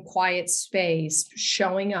my own quiet space,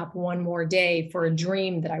 showing up one more day for a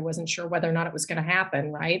dream that I wasn't sure whether or not it was going to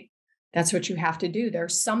happen, right? That's what you have to do.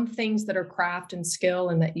 There's some things that are craft and skill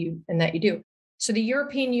and that you do. So the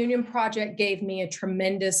European Union project gave me a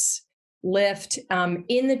tremendous lift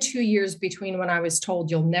in the 2 years between when I was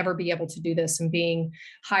told you'll never be able to do this and being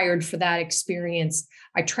hired for that experience.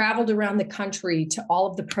 I traveled around the country to all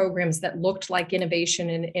of the programs that looked like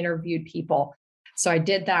innovation and interviewed people. So I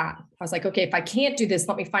did that. I was like, okay, if I can't do this,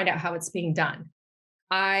 let me find out how it's being done.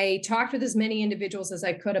 I talked with as many individuals as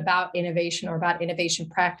I could about innovation or about innovation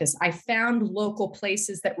practice. I found local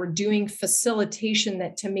places that were doing facilitation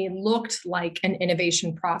that to me looked like an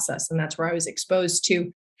innovation process. And that's where I was exposed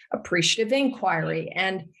to appreciative inquiry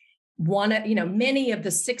and many of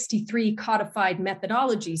the 63 codified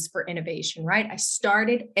methodologies for innovation, right? I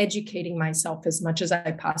started educating myself as much as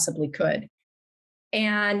I possibly could.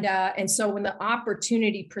 And so when the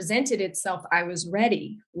opportunity presented itself, I was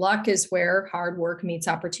ready. Luck is where hard work meets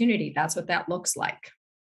opportunity. That's what that looks like.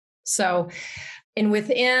 So, and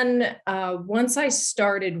within, once I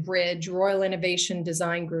started RIDGE, Royal Innovation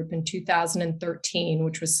Design Group in 2013,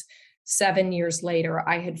 which was 7 years later,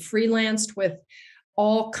 I had freelanced with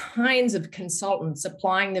all kinds of consultants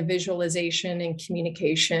applying the visualization and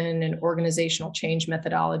communication and organizational change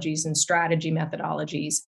methodologies and strategy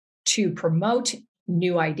methodologies to promote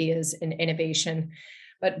new ideas and innovation.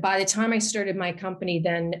 But by the time I started my company,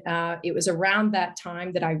 then it was around that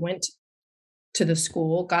time that I went to the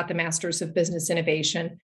school, got the Master's of Business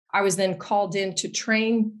Innovation. I was then called in to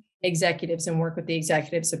train executives and work with the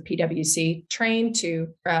executives of PwC, trained to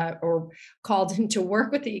or called in to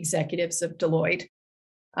work with the executives of Deloitte,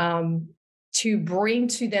 to bring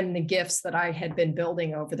to them the gifts that I had been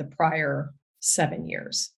building over the prior 7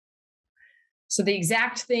 years. So the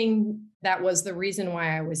exact thing that was the reason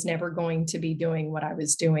why I was never going to be doing what I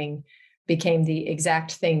was doing became the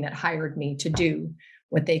exact thing that hired me to do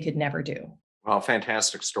what they could never do. Well,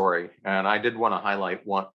 fantastic story. And I did want to highlight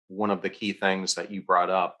one of the key things that you brought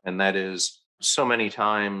up, and that is so many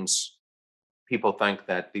times people think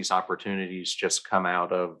that these opportunities just come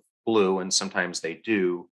out of blue, and sometimes they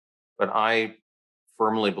do. But I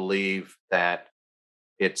firmly believe that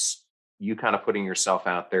it's you kind of putting yourself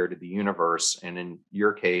out there to the universe. And in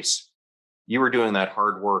your case, you were doing that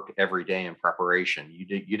hard work every day in preparation.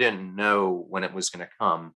 You didn't know when it was going to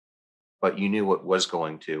come, but you knew it was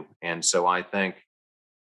going to. And so I think,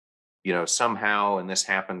 somehow, and this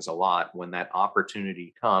happens a lot, when that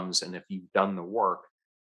opportunity comes, and if you've done the work,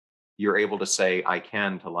 you're able to say, I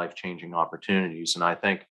can, to life-changing opportunities. And I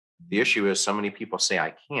think the issue is so many people say,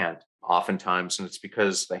 I can't, oftentimes, and it's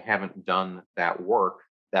because they haven't done that work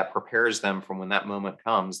that prepares them from when that moment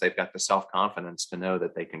comes. They've got the self-confidence to know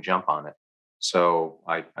that they can jump on it. So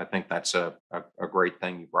I think that's a great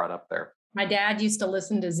thing you brought up there. My dad used to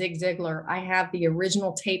listen to Zig Ziglar. I have the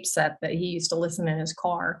original tape set that he used to listen in his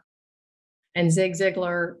car. And Zig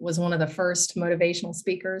Ziglar was one of the first motivational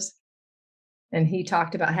speakers. And he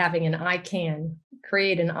talked about having an I can,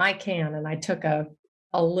 create an I can. And I took a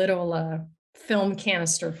little film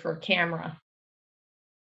canister for a camera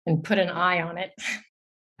and put an eye on it.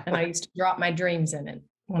 And I used to drop my dreams in it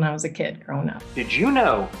when I was a kid growing up. Did you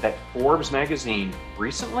know that Forbes magazine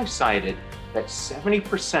recently cited that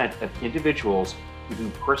 70% of individuals who do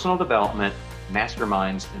personal development,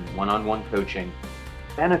 masterminds, and one-on-one coaching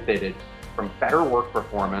benefited from better work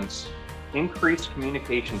performance, increased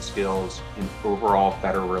communication skills, and overall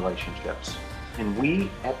better relationships? And we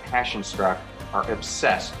at Passion Struck are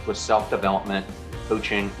obsessed with self-development,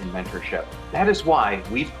 coaching, and mentorship. That is why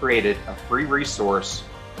we've created a free resource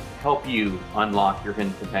to help you unlock your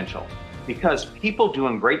hidden potential. Because people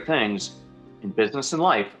doing great things in business and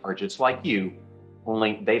life are just like you,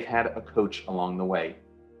 only they've had a coach along the way.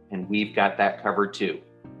 And we've got that covered too.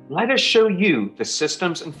 Let us show you the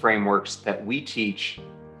systems and frameworks that we teach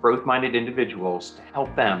growth-minded individuals to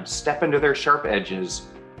help them step into their sharp edges,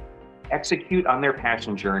 execute on their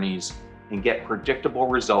passion journeys, and get predictable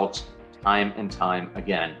results time and time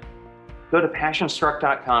again. Go to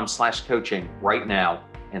passionstruck.com/coaching right now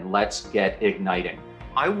and let's get igniting.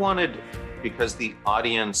 I wanted, because the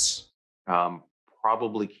audience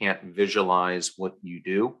probably can't visualize what you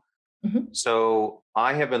do. Mm-hmm. So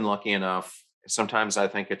I have been lucky enough, sometimes I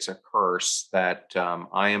think it's a curse, that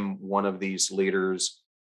I am one of these leaders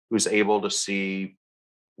who's able to see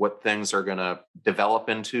what things are going to develop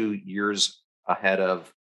into years ahead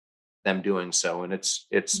of them doing so. And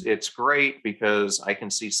it's great because I can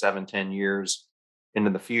see 7-10 years into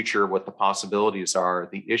the future what the possibilities are.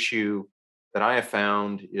 The issue that I have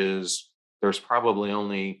found is there's probably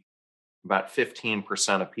only about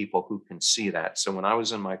 15% of people who can see that. So when I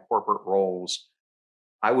was in my corporate roles,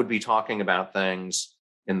 I would be talking about things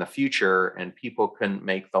in the future and people couldn't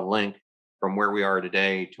make the link from where we are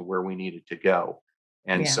today to where we needed to go.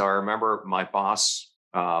 And so I remember my boss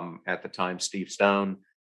at the time, Steve Stone,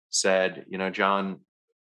 said, John,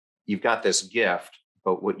 you've got this gift,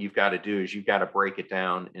 but what you've got to do is you've got to break it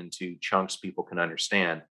down into chunks people can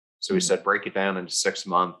understand. So he said, break it down into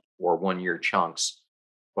 6-month or 1-year chunks.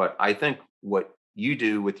 But I think what you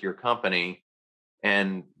do with your company,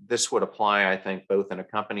 and this would apply, I think, both in a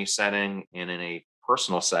company setting and in a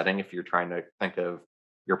personal setting, if you're trying to think of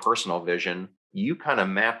your personal vision, you kind of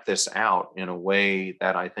map this out in a way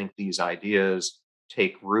that I think these ideas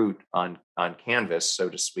take root on canvas, so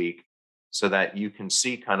to speak, so that you can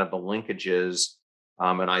see kind of the linkages.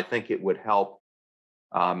 And I think it would help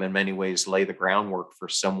in many ways lay the groundwork for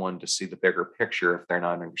someone to see the bigger picture if they're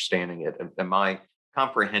not understanding it. Am I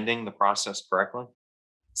comprehending the process correctly?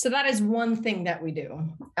 So that is one thing that we do.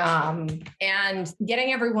 And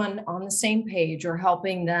getting everyone on the same page or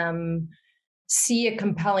helping them see a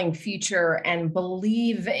compelling future and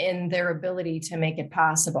believe in their ability to make it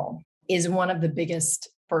possible is one of the biggest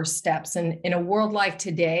first steps. And in a world like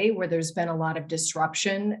today, where there's been a lot of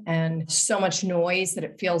disruption and so much noise that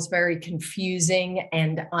it feels very confusing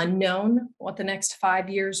and unknown what the next 5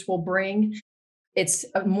 years will bring, it's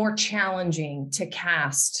more challenging to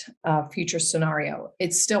cast a future scenario.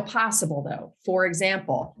 It's still possible, though. For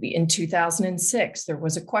example, in 2006, there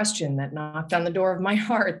was a question that knocked on the door of my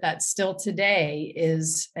heart that still today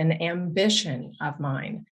is an ambition of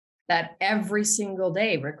mine, that every single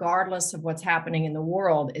day, regardless of what's happening in the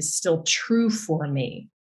world, is still true for me.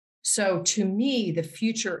 So to me, the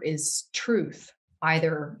future is truth.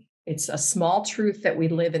 Either it's a small truth that we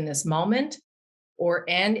live in this moment,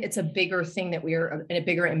 and it's a bigger thing that we are in a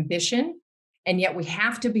bigger ambition. And yet we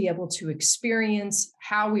have to be able to experience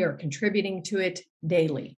how we are contributing to it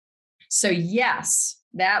daily. So yes,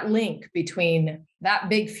 that link between that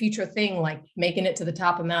big future thing, like making it to the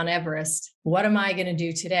top of Mount Everest. What am I going to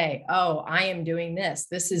do today? Oh, I am doing this.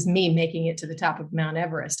 This is me making it to the top of Mount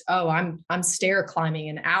Everest. Oh, I'm stair climbing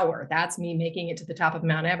an hour. That's me making it to the top of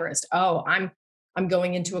Mount Everest. Oh, I'm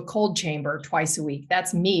going into a cold chamber twice a week.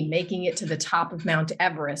 That's me making it to the top of Mount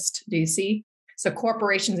Everest. Do you see? So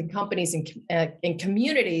corporations and companies and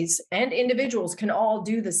communities and individuals can all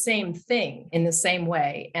do the same thing in the same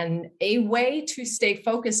way. And a way to stay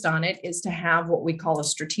focused on it is to have what we call a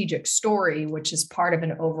strategic story, which is part of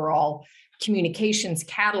an overall communications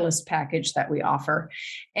catalyst package that we offer.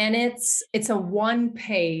 And it's a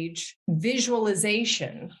one-page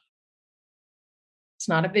visualization. It's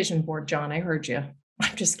not a vision board, John. I heard you.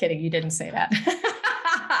 I'm just kidding. You didn't say that.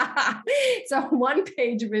 It's a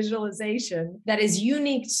one-page visualization that is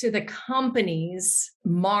unique to the company's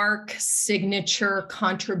mark, signature,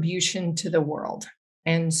 contribution to the world.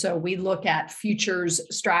 And so we look at futures,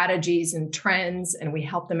 strategies, and trends, and we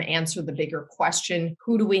help them answer the bigger question: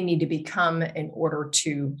 who do we need to become in order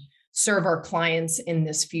to serve our clients in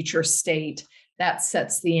this future state? That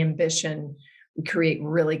sets the ambition. We create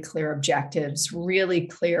really clear objectives, really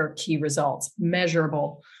clear key results,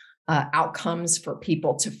 measurable outcomes for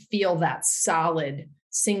people to feel that solid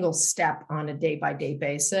single step on a day-by-day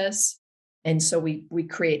basis. And so we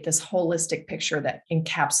create this holistic picture that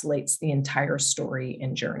encapsulates the entire story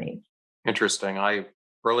and journey. Interesting. I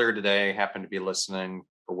earlier today happened to be listening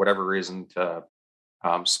for whatever reason to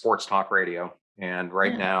sports talk radio. And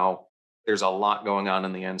right now, there's a lot going on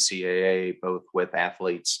in the NCAA, both with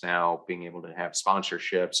athletes now being able to have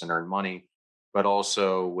sponsorships and earn money, but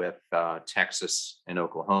also with Texas and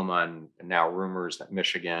Oklahoma, and now rumors that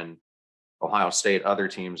Michigan, Ohio State, other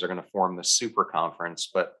teams are going to form the super conference.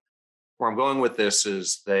 But where I'm going with this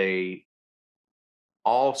is they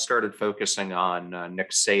all started focusing on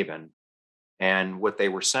Nick Saban. And what they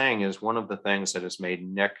were saying is one of the things that has made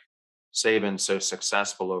Nick Saban so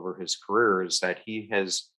successful over his career is that he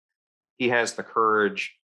has the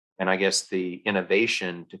courage and I guess the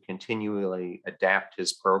innovation to continually adapt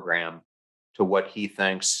his program to what he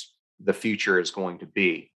thinks the future is going to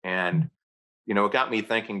be. And, it got me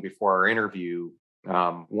thinking before our interview,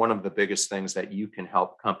 one of the biggest things that you can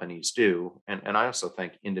help companies do, and I also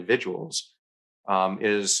think individuals,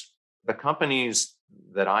 is the companies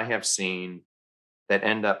that I have seen that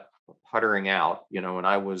end up puttering out, and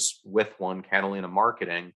I was with one, Catalina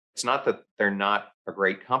Marketing. It's not that they're not a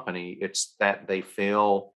great company, it's that they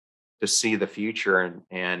fail to see the future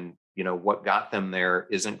and what got them there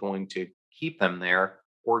isn't going to keep them there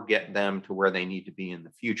or get them to where they need to be in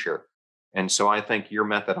the future. And so I think your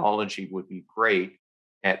methodology would be great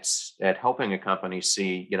at helping a company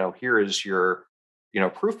see, here is your,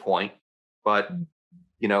 proof point, but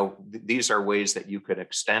these are ways that you could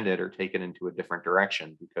extend it or take it into a different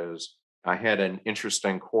direction. Because I had an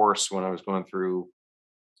interesting course when I was going through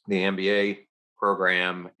the MBA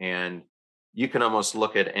program, and you can almost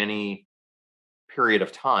look at any period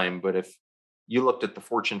of time, but if you looked at the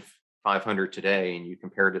Fortune 500 today and you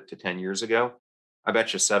compared it to 10 years ago, I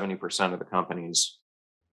bet you 70% of the companies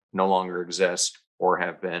no longer exist or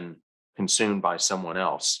have been consumed by someone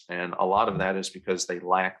else. And a lot of that is because they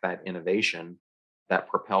lack that innovation that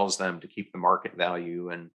propels them to keep the market value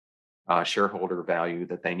and shareholder value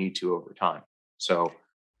that they need to over time. So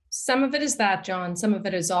some of it is that, John. Some of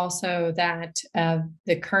it is also that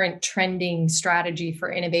the current trending strategy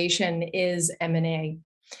for innovation is M&A.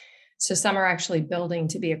 So some are actually building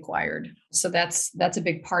to be acquired. So that's a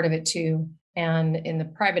big part of it too. And in the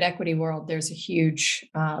private equity world, there's a huge,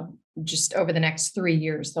 just over the next 3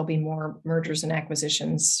 years, there'll be more mergers and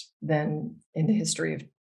acquisitions than in the history of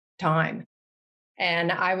time.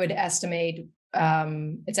 And I would estimate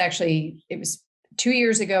it was 2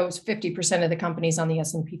 years ago, it was 50% of the companies on the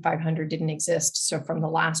S&P 500 didn't exist. So from the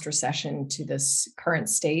last recession to this current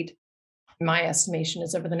state, my estimation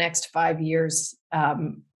is over the next 5 years,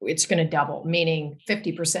 it's going to double, meaning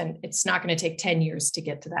 50%. It's not going to take 10 years to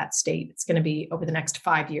get to that state. It's going to be over the next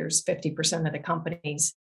 5 years, 50% of the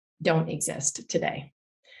companies don't exist today.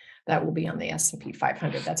 that will be on the S&P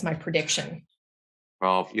 500. That's my prediction.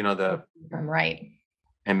 Well, I'm right.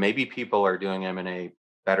 and maybe people are doing M&A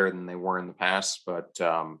better than they were in the past, but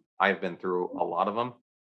I've been through a lot of them.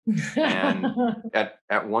 And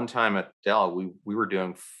at one time at Dell, we were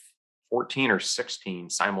doing 14 or 16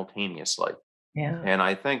 simultaneously. Yeah. And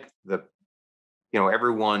I think that,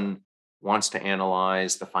 everyone wants to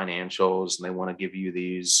analyze the financials and they want to give you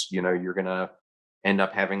these, you're going to end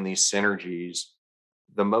up having these synergies.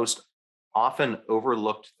 The most often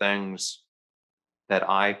overlooked things that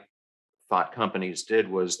I thought companies did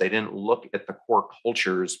was they didn't look at the core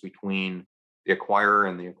cultures between the acquirer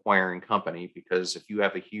and the acquiring company, because if you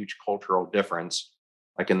have a huge cultural difference,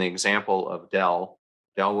 like in the example of Dell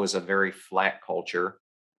was a very flat culture.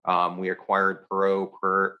 We acquired Perot.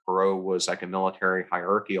 Perot was like a military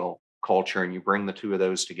hierarchical culture, and you bring the two of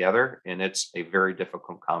those together, and it's a very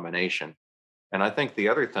difficult combination. And I think the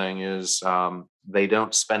other thing is they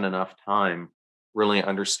don't spend enough time really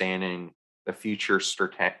understanding the future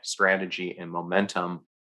strategy and momentum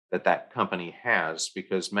that company has,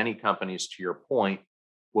 because many companies, to your point,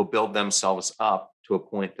 will build themselves up to a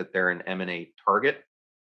point that they're an M&A target,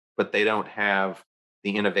 but they don't have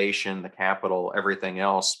the innovation, the capital, everything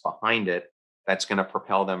else behind it that's going to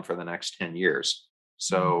propel them for the next 10 years.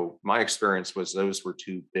 So my experience was those were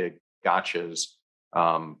two big gotchas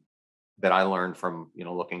that I learned from,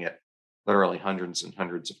 looking at literally hundreds and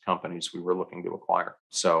hundreds of companies we were looking to acquire.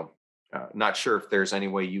 So not sure if there's any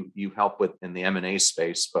way you help with in the M&A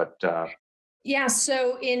space, but yeah.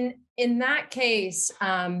 So in that case,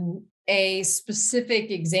 a specific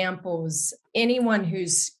example is anyone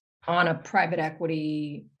who's in a private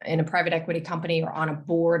equity company or on a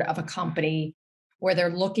board of a company where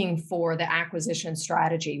they're looking for the acquisition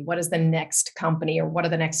strategy. What is the next company, or what are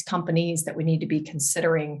the next companies that we need to be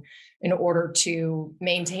considering in order to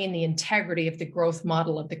maintain the integrity of the growth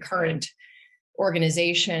model of the current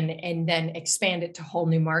organization and then expand it to whole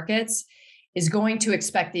new markets, is going to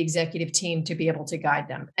expect the executive team to be able to guide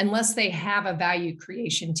them, unless they have a value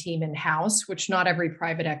creation team in-house, which not every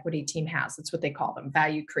private equity team has. That's what they call them,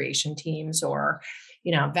 value creation teams, or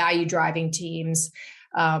value driving teams.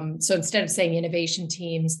 So instead of saying innovation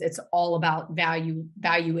teams, it's all about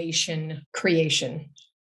valuation creation.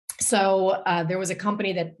 So there was a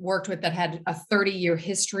company that worked with that had a 30-year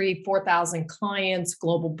history, 4,000 clients,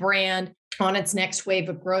 global brand. On its next wave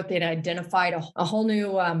of growth, they'd identified a whole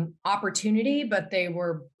new opportunity, but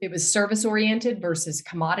it was service oriented versus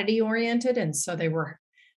commodity oriented. And so they were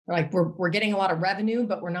like, we're getting a lot of revenue,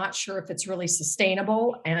 but we're not sure if it's really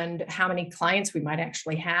sustainable and how many clients we might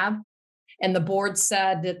actually have. And the board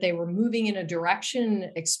said that they were moving in a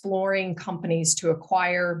direction, exploring companies to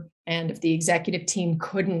acquire. And if the executive team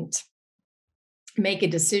couldn't make a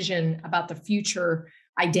decision about the future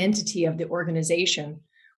identity of the organization,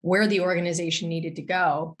 where the organization needed to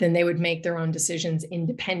go, then they would make their own decisions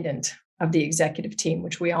independent of the executive team,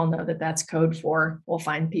 which we all know that that's code for we'll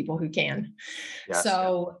find people who can. Yes.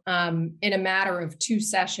 So in a matter of 2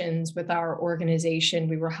 sessions with our organization,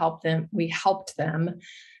 we helped them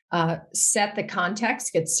set the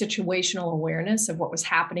context, get situational awareness of what was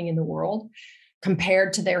happening in the world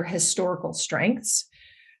compared to their historical strengths,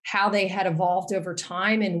 how they had evolved over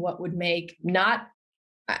time, and what would make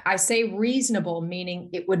I say reasonable, meaning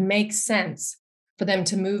it would make sense for them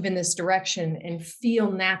to move in this direction and feel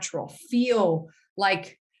natural, feel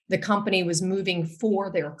like the company was moving for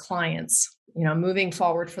their clients, moving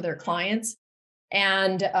forward for their clients.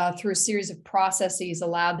 And through a series of processes,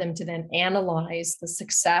 allowed them to then analyze the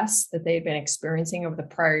success that they'd been experiencing over the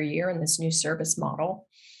prior year in this new service model.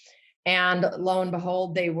 And lo and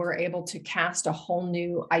behold, they were able to cast a whole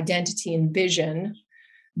new identity and vision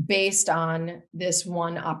based on this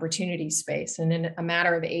one opportunity space. And in a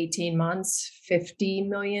matter of 18 months, 50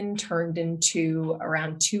 million turned into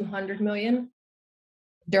around 200 million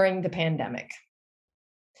during the pandemic.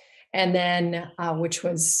 And then, which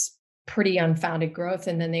was pretty unfounded growth.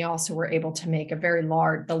 And then they also were able to make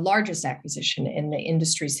the largest acquisition in the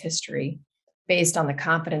industry's history based on the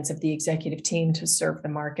confidence of the executive team to serve the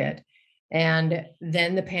market. And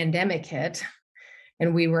then the pandemic hit,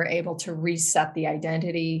 and we were able to reset the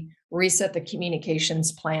identity, reset the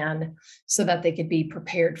communications plan so that they could be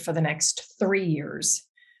prepared for the next 3 years.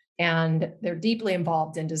 And they're deeply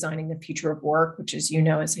involved in designing the future of work, which, as you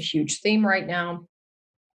know, is a huge theme right now.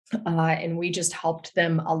 And we just helped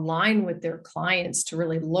them align with their clients to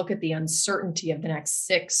really look at the uncertainty of the next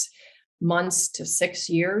 6 months to 6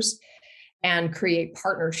 years and create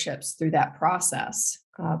partnerships through that process.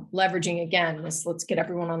 Leveraging, again, let's get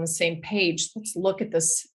everyone on the same page. Let's look at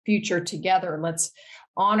this future together. Let's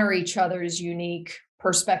honor each other's unique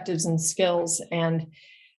perspectives and skills and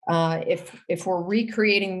If we're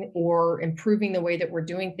recreating or improving the way that we're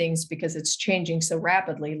doing things because it's changing so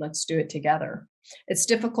rapidly, let's do it together. It's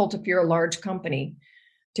difficult if you're a large company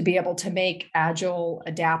to be able to make agile,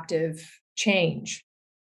 adaptive change,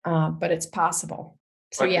 but it's possible.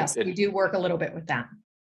 So But yes, we do work a little bit with that.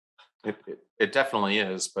 it definitely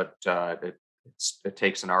is, but it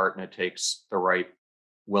takes an art, and it takes the right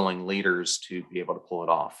willing leaders to be able to pull it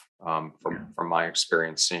off. From my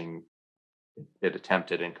experience seeing it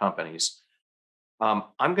attempted in companies.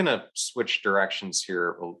 I'm going to switch directions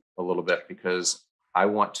here a little bit, because I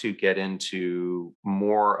want to get into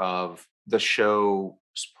more of the show's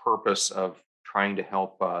purpose of trying to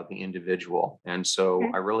help the individual. And so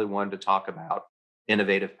I really wanted to talk about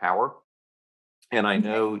innovative power. And I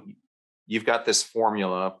know you've got this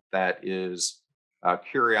formula that is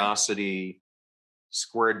curiosity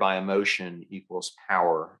squared by emotion equals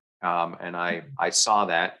power. And I saw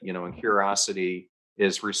that, and curiosity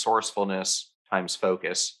is resourcefulness times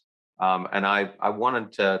focus. And I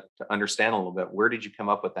wanted to understand a little bit, where did you come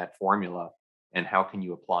up with that formula and how can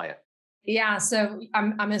you apply it? Yeah, so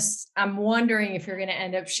I'm wondering if you're going to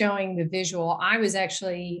end up showing the visual. I was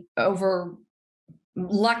actually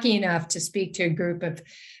lucky enough to speak to a group of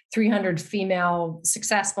 300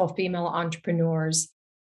 successful female entrepreneurs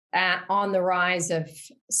on the rise of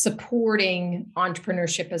supporting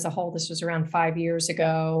entrepreneurship as a whole. This was around 5 years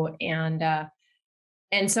ago. And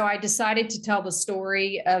so I decided to tell the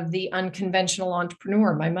story of the unconventional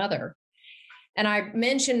entrepreneur, my mother. And I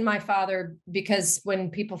mentioned my father because when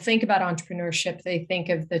people think about entrepreneurship, they think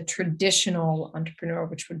of the traditional entrepreneur,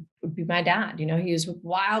 which would be my dad. He was the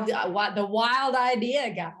wild idea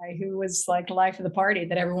guy who was like life of the party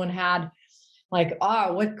that everyone had. Like,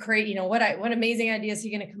 oh, what great, what amazing ideas is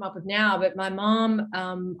he going to come up with now? But my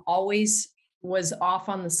mom always was off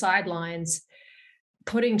on the sidelines,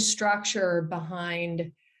 putting structure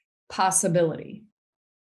behind possibility.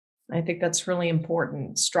 I think that's really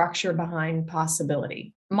important. Structure behind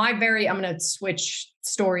possibility. I'm going to switch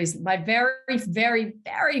stories. My very, very,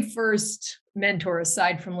 very first mentor,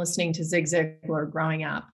 aside from listening to Zig Ziglar growing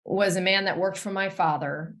up, was a man that worked for my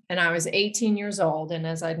father. And I was 18 years old. And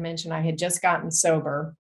as I'd mentioned, I had just gotten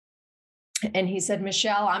sober. And he said,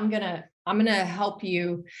 Michelle, I'm going to help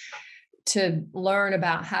you to learn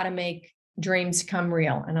about how to make dreams come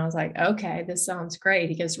real. And I was like, okay, this sounds great.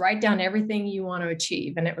 He goes, write down everything you want to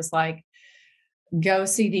achieve. And it was like, go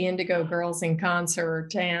see the Indigo Girls in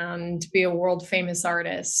concert and be a world famous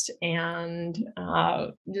artist and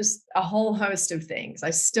just a whole host of things. I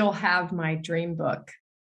still have my dream book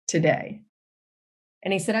today.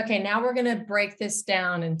 And he said, okay, now we're going to break this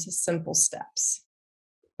down into simple steps.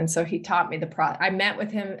 And so he taught me the process. I met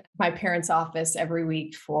with him at my parents' office every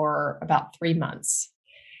week for about 3 months.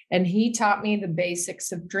 And he taught me the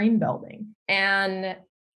basics of dream building. And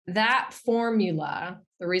that formula,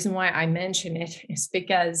 the reason why I mention it is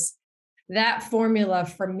because that formula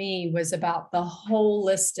for me was about the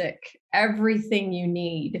holistic, everything you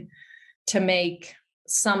need to make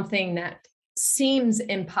something that seems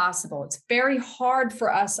impossible. It's very hard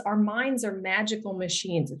for us. Our minds are magical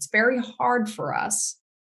machines. It's very hard for us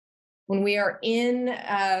when we are in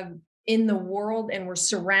the world and we're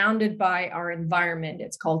surrounded by our environment.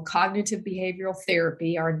 It's called cognitive behavioral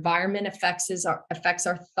therapy. Our environment affects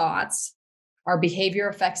our thoughts. Our behavior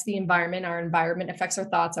affects the environment. Our environment affects our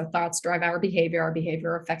thoughts drive our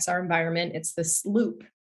behavior affects our environment. It's this loop.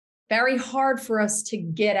 Very hard for us to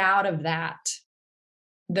get out of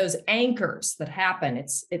those anchors that happen.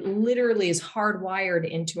 It literally is hardwired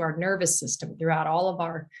into our nervous system throughout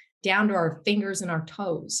down to our fingers and our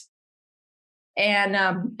toes. And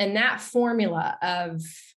that formula of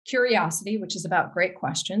curiosity, which is about great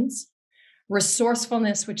questions,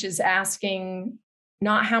 resourcefulness, which is asking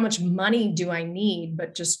not how much money do I need,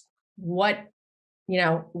 but just what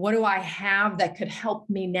do I have that could help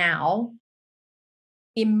me now?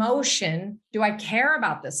 Emotion, do I care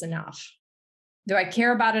about this enough? Do I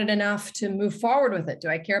care about it enough to move forward with it? Do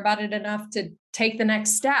I care about it enough to take the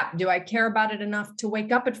next step? Do I care about it enough to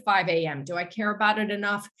wake up at 5 a.m.? Do I care about it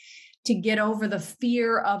enough to get over the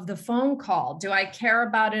fear of the phone call? Do I care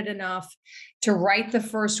about it enough to write the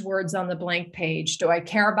first words on the blank page? Do I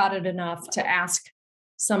care about it enough to ask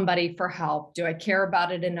somebody for help? Do I care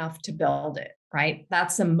about it enough to build it, right?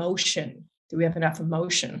 That's emotion. Do we have enough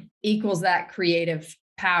emotion? Equals that creative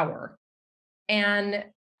power. And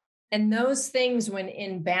those things, when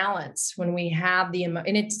in balance, when we have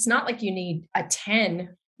and it's not like you need a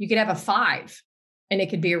 10, you could have a 5 and it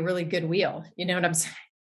could be a really good wheel. You know what I'm saying?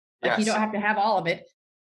 Like, yes. You don't have to have all of it,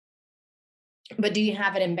 but do you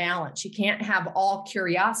have it in balance? You can't have all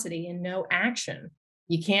curiosity and no action.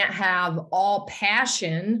 You can't have all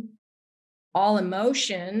passion, all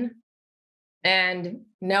emotion, and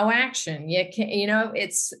no action. You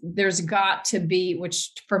can't, there's got to be,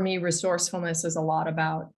 which for me, resourcefulness is a lot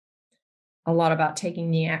about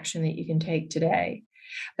taking the action that you can take today.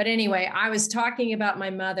 But anyway, I was talking about my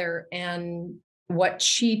mother and what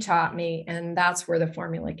she taught me, and that's where the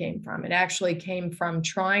formula came from. It actually came from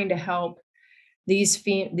trying to help these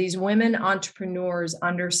women entrepreneurs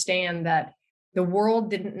understand that the world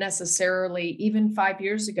didn't necessarily, even 5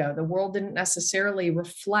 years ago, the world didn't necessarily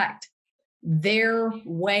reflect their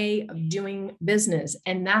way of doing business.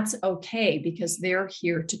 And that's okay, because they're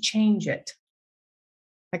here to change it.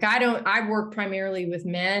 Like I work primarily with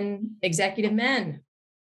men, executive men,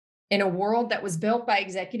 in a world that was built by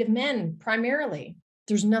executive men primarily.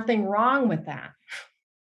 There's nothing wrong with that.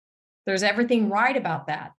 There's everything right about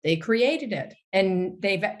that. They created it, and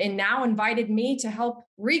they've now invited me to help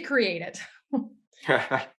recreate it.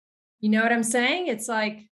 You know what I'm saying? It's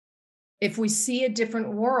like, if we see a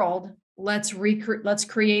different world, let's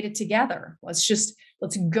create it together. Let's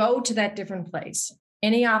go to that different place.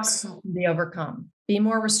 Any obstacle can be overcome. Be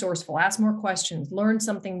more resourceful, ask more questions, learn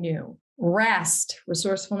something new. Rest.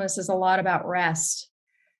 Resourcefulness is a lot about rest.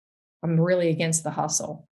 I'm really against the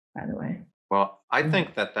hustle, by the way. Well, I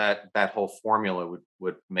think that whole formula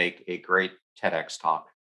would make a great TEDx talk,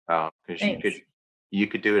 because you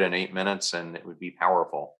could do it in 8 minutes and it would be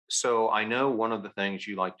powerful. So I know one of the things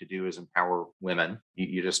you like to do is empower women.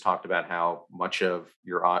 You just talked about how much of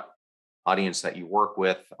your audience that you work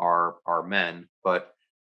with are men, but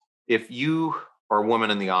if you are a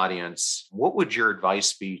woman in the audience, what would your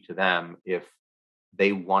advice be to them if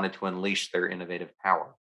they wanted to unleash their innovative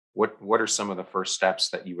power? What are some of the first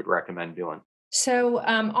steps that you would recommend doing? So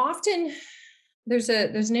often there's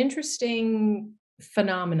an interesting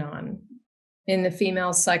phenomenon in the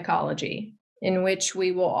female psychology in which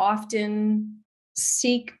we will often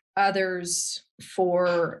seek others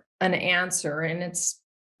for an answer. And it's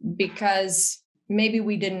because maybe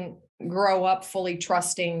we didn't grow up fully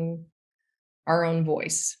trusting our own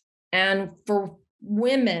voice. And for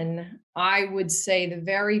women, I would say the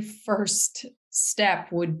very first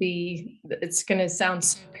step would be, it's going to sound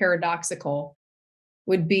so paradoxical,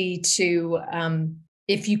 would be to,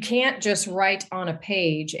 if you can't just write on a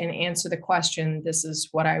page and answer the question, this is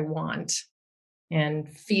what I want, and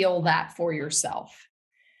feel that for yourself,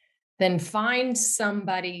 then find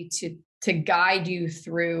somebody to guide you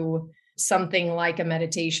through something like a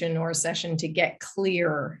meditation or a session to get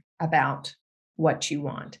clear about what you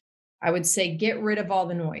want. I would say get rid of all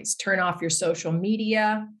the noise, turn off your social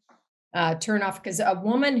media, because a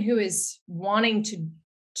woman who is wanting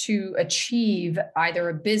to achieve either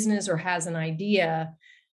a business or has an idea,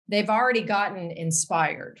 they've already gotten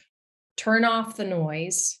inspired. Turn off the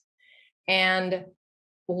noise and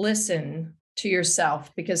listen to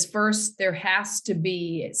yourself, because first there has to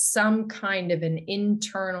be some kind of an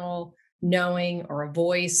internal knowing or a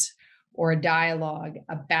voice or a dialogue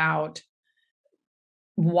about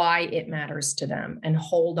why it matters to them, and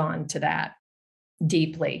hold on to that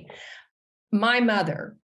deeply. My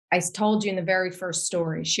mother, I told you in the very first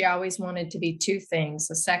story, she always wanted to be two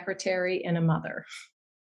things, a secretary and a mother.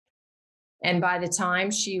 And by the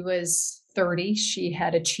time she was 30, she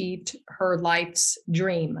had achieved her life's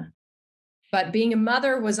dream. But being a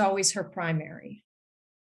mother was always her primary.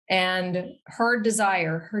 And her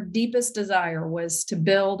deepest desire, was to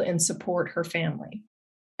build and support her family.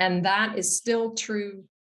 And that is still true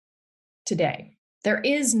today. There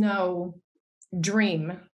is no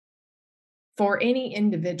dream for any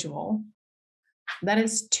individual that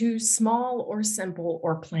is too small or simple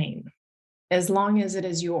or plain, as long as it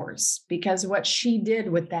is yours. Because what she did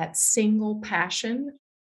with that single passion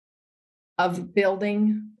of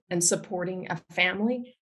building and supporting a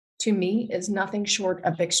family, to me, is nothing short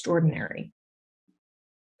of extraordinary.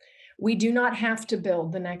 We do not have to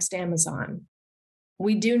build the next Amazon.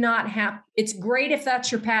 It's great if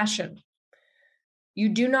that's your passion. You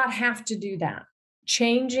do not have to do that.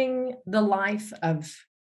 Changing the life of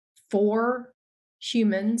 4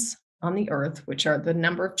 humans on the earth, which are the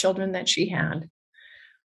number of children that she had,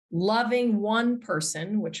 loving one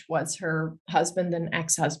person, which was her husband and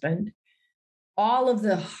ex-husband, all of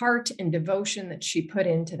the heart and devotion that she put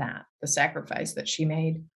into that, the sacrifice that she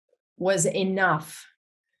made, was enough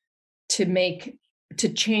to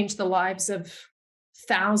change the lives of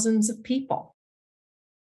thousands of people,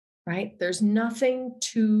 right? There's nothing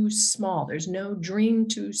too small. There's no dream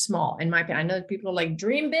too small. In my opinion, I know that people are like,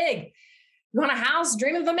 dream big. You want a house,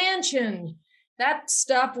 dream of a mansion. That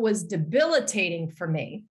stuff was debilitating for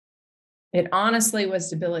me. It honestly was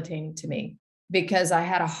debilitating to me. because I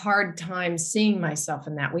had a hard time seeing myself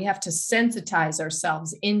in that. We have to sensitize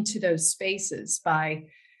ourselves into those spaces by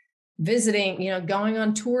visiting, going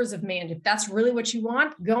on tours of mansion. If that's really what you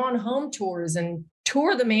want, go on home tours and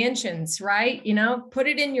tour the mansions, right? Put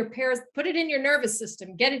it in your nervous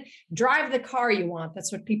system, get it, drive the car you want.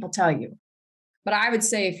 That's what people tell you. But I would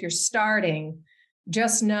say if you're starting,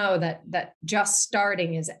 just know that just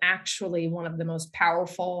starting is actually one of the most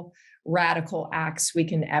powerful, radical acts we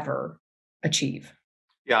can ever achieve.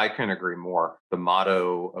 Yeah, I couldn't agree more. The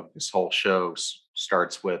motto of this whole show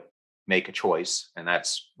starts with make a choice. And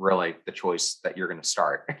that's really the choice that you're going to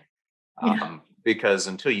start. Yeah. Because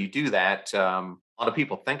until you do that, a lot of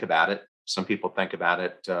people think about it. Some people think about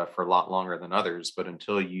it for a lot longer than others. But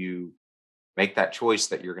until you make that choice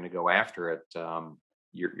that you're going to go after it,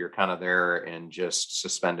 you're kind of there in just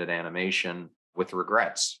suspended animation with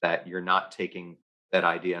regrets that you're not taking that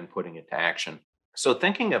idea and putting it to action. So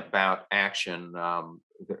thinking about action,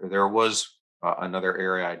 there was another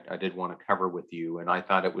area I did want to cover with you, and I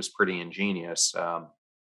thought it was pretty ingenious.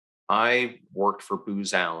 I worked for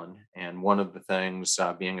Booz Allen, and one of the things,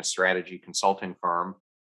 being a strategy consulting firm,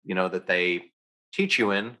 that they teach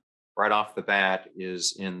you in right off the bat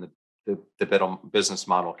is in the business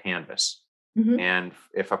model canvas. Mm-hmm. And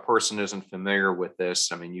if a person isn't familiar with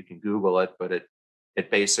this, I mean, you can Google it, but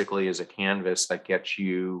it basically is a canvas that gets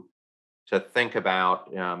you to think about,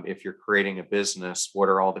 if you're creating a business, what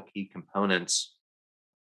are all the key components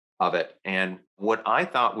of it? And what I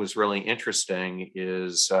thought was really interesting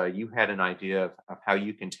is you had an idea of how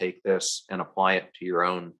you can take this and apply it to your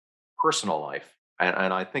own personal life.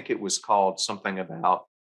 And I think it was called something about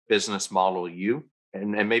business model you.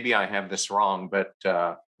 And maybe I have this wrong, but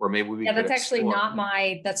or maybe we could that's actually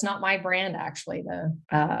explore. that's not my brand, actually,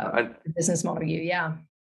 the business model you. Yeah.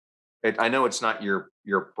 I know it's not your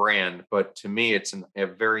brand, but to me, it's a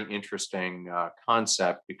very interesting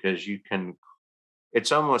concept because you can.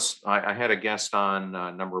 It's almost. I had a guest on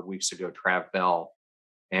a number of weeks ago, Trav Bell,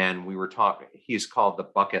 and we were talking. He's called the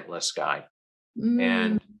bucket list guy,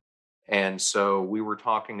 Mm. and so we were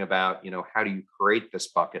talking about how do you create this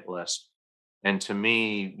bucket list, and to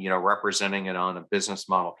me, representing it on a business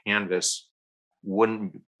model canvas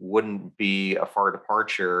wouldn't be a far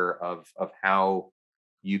departure of how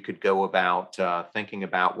you could go about thinking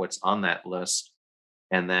about what's on that list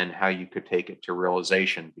and then how you could take it to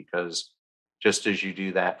realization. Because just as you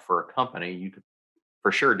do that for a company, you could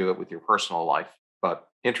for sure do it with your personal life. But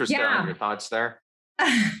interested on your thoughts there?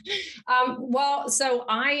 Well, so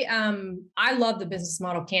I love the business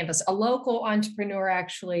model canvas. A local entrepreneur,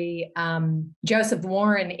 actually, Joseph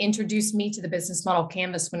Warren, introduced me to the business model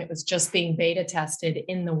canvas when it was just being beta tested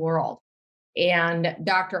in the world. And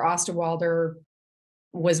Dr. Osterwalder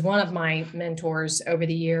was one of my mentors over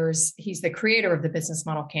the years. He's the creator of the business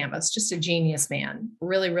model canvas, just a genius man,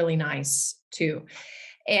 really, really nice too.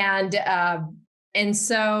 And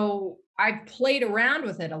so I've played around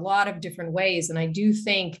with it a lot of different ways. And I do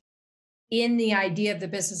think in the idea of the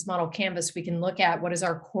business model canvas, we can look at what is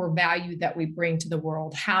our core value that we bring to the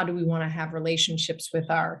world. How do we want to have relationships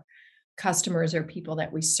with our customers or people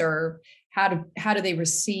that we serve? How do they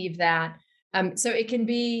receive that? So it can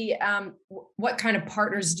be, what kind of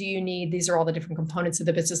partners do you need? These are all the different components of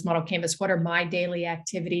the business model canvas. What are my daily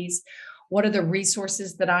activities? What are the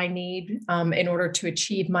resources that I need in order to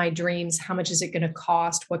achieve my dreams? How much is it going to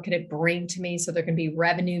cost? What could it bring to me? So there can be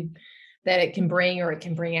revenue that it can bring, or it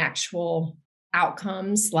can bring actual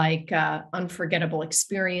outcomes like unforgettable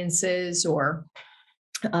experiences, or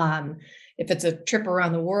if it's a trip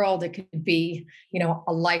around the world, it could be,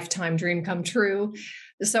 a lifetime dream come true.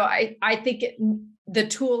 So I think the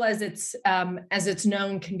tool as it's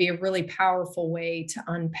known can be a really powerful way to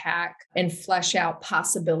unpack and flesh out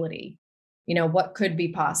possibility. What could be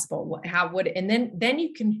possible? And then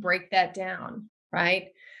you can break that down, right?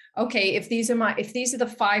 Okay, if these are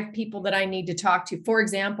the 5 people that I need to talk to. For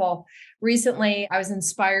example, recently I was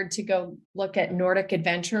inspired to go look at Nordic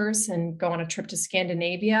adventures and go on a trip to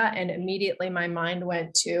Scandinavia. And immediately my mind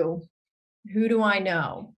went to, who do I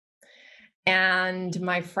know? And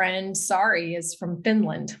my friend Sari is from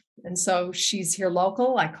Finland. And so she's here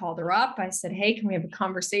local. I called her up. I said, hey, can we have a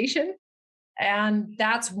conversation? And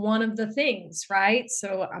that's one of the things, right?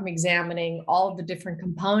 So I'm examining all of the different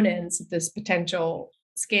components of this potential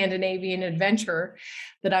Scandinavian adventure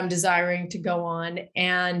that I'm desiring to go on,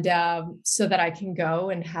 and so that I can go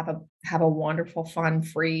and have a wonderful, fun,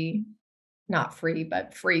 not free,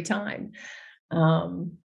 but free time.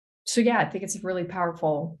 So yeah, I think it's a really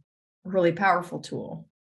powerful tool.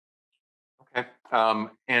 Okay.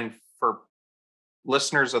 And for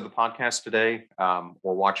listeners of the podcast today,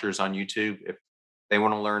 or watchers on YouTube, if they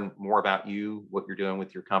want to learn more about you, what you're doing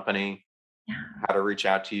with your company, how to reach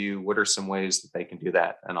out to you, what are some ways that they can do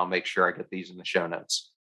that? And I'll make sure I get these in the show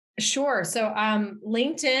notes. Sure. So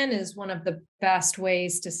LinkedIn is one of the best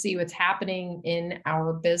ways to see what's happening in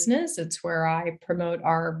our business. It's where I promote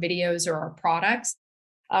our videos or our products.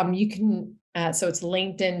 You can, so it's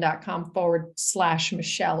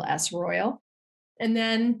linkedin.com/Michelle S. Royal. And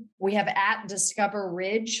then we have at Discover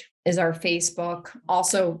Ridge is our Facebook.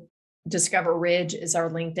 Also, Discover Ridge is our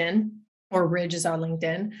LinkedIn, or Ridge is our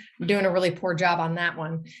LinkedIn. I'm doing a really poor job on that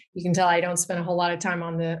one. You can tell I don't spend a whole lot of time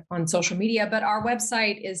on social media, but our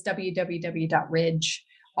website is www.ridg.com.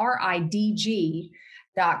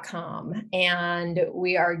 And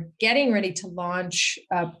we are getting ready to launch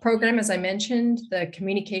a program, as I mentioned, the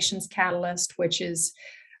Communications Catalyst, which is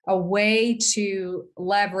a way to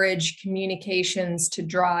leverage communications to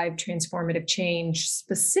drive transformative change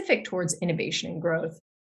specific towards innovation and growth,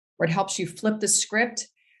 where it helps you flip the script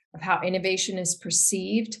of how innovation is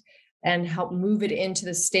perceived and help move it into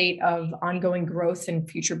the state of ongoing growth and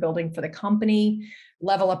future building for the company,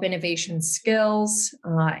 level up innovation skills,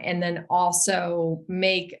 and then also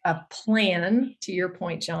make a plan, to your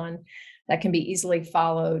point, John, that can be easily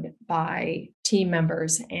followed by team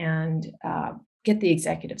members and get the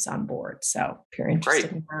executives on board. So if you're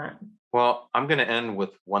interested in that. Well, I'm going to end with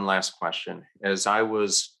one last question. As I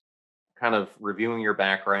was kind of reviewing your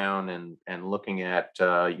background and looking at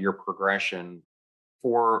your progression,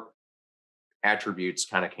 4 attributes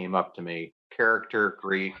kind of came up to me: character,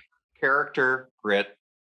 grit,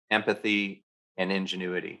 empathy, and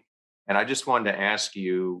ingenuity. And I just wanted to ask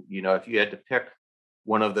you, if you had to pick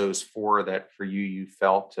one of those 4 that for you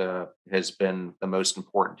felt has been the most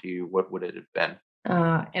important to you, what would it have been?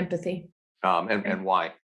 Empathy. And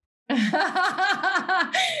why?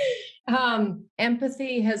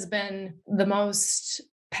 Empathy has been the most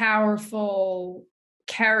powerful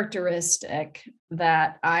characteristic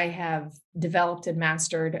that I have developed and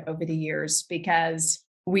mastered over the years, because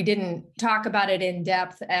we didn't talk about it in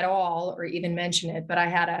depth at all or even mention it, but I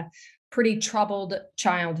had a pretty troubled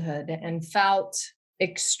childhood and felt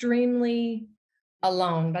extremely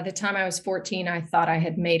alone. By the time I was 14, I thought I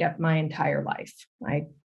had made up my entire life. I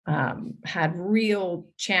had real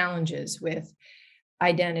challenges with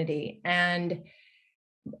identity, and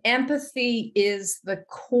empathy is the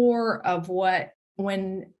core of what,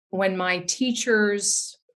 when my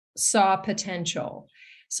teachers saw potential.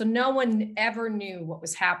 So no one ever knew what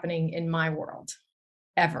was happening in my world,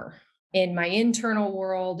 ever. In my internal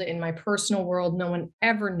world, in my personal world, no one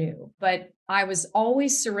ever knew. But I was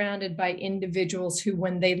always surrounded by individuals who,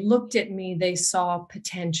 when they looked at me, they saw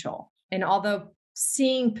potential. And although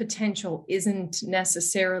seeing potential isn't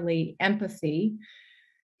necessarily empathy,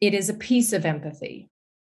 it is a piece of empathy.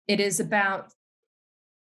 It is about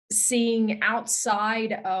seeing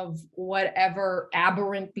outside of whatever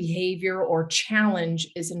aberrant behavior or challenge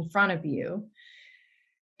is in front of you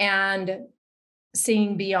and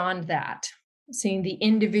seeing beyond that, seeing the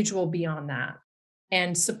individual beyond that,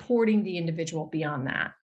 and supporting the individual beyond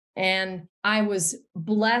that. And I was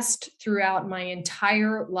blessed throughout my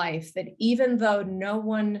entire life that even though no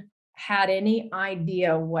one had any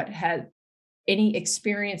idea any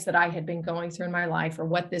experience that I had been going through in my life, or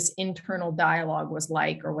what this internal dialogue was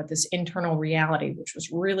like, or what this internal reality, which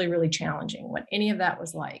was really, really challenging, what any of that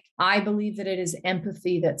was like, I believe that it is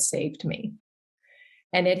empathy that saved me.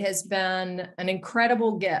 And it has been an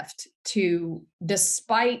incredible gift to,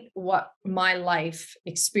 despite what my life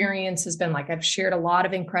experience has been like, I've shared a lot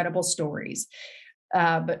of incredible stories,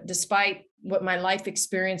 but despite what my life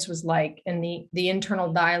experience was like and the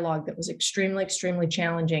internal dialogue that was extremely, extremely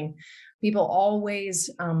challenging, people always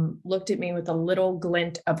looked at me with a little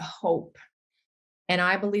glint of hope. And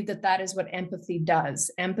I believe that that is what empathy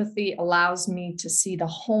does. Empathy allows me to see the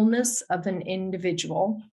wholeness of an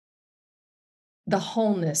individual,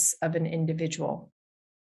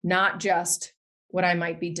 not just what I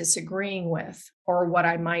might be disagreeing with, or what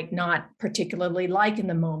I might not particularly like in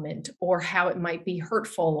the moment, or how it might be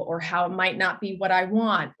hurtful, or how it might not be what I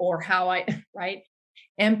want, or right?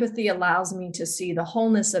 Empathy allows me to see the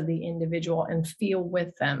wholeness of the individual and feel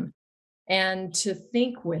with them, and to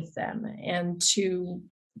think with them, and to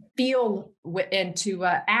feel and to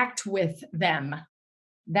act with them.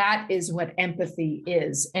 That is what empathy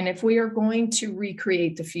is. And if we are going to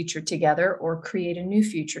recreate the future together, or create a new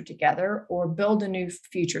future together, or build a new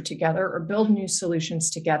future together, or build new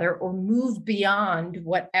solutions together, or move beyond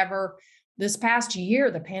whatever this past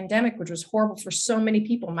year, the pandemic, which was horrible for so many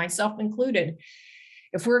people, myself included,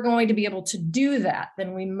 if we're going to be able to do that,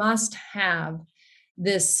 then we must have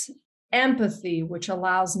this empathy, which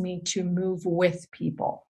allows me to move with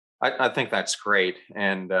people. I think that's great.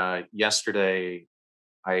 And yesterday,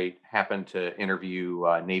 I happened to interview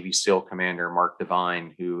Navy SEAL Commander Mark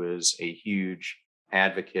Devine, who is a huge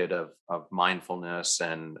advocate of mindfulness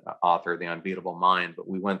and author of The Unbeatable Mind. But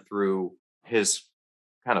we went through his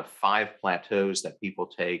kind of 5 plateaus that people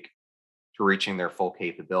take to reaching their full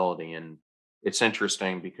capability. And it's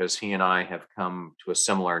interesting because he and I have come to a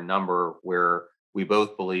similar number where we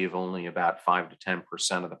both believe only about 5 to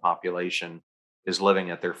 10% of the population is living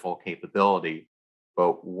at their full capability.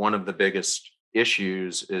 But one of the biggest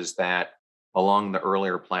issues is that along the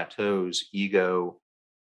earlier plateaus, ego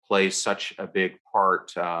plays such a big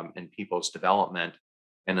part in people's development.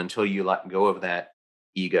 And until you let go of that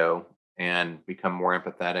ego and become more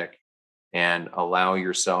empathetic and allow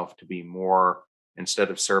yourself to be more, instead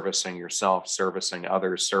of servicing yourself, servicing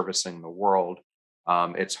others, servicing the world,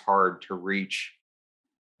 it's hard to reach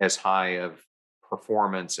as high of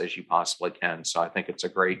performance as you possibly can. So I think it's a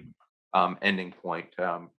great ending point.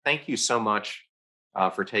 Thank you so much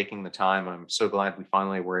for taking the time. I'm so glad we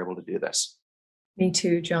finally were able to do this. Me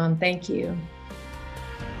too, John. Thank you.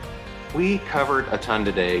 We covered a ton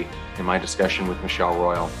today in my discussion with Michelle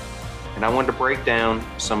Royal, and I wanted to break down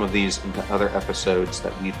some of these into other episodes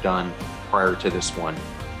that we've done prior to this one.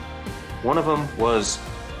 One of them was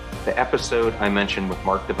the episode I mentioned with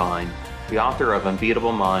Mark Devine, the author of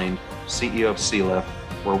Unbeatable Mind, CEO of Sealift,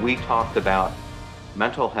 where we talked about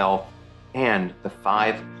mental health and the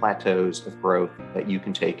 5 plateaus of growth that you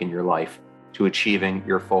can take in your life to achieving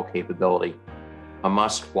your full capability. A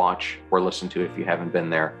must watch or listen to if you haven't been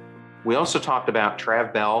there. We also talked about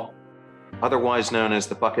Trav Bell, otherwise known as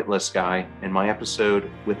the bucket list guy, in my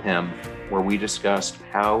episode with him, where we discussed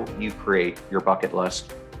how you create your bucket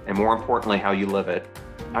list and, more importantly, how you live it.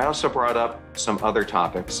 I also brought up some other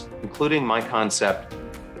topics, including my concept,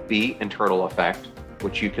 the bee and turtle effect,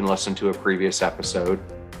 which you can listen to a previous episode.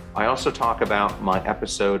 I also talk about my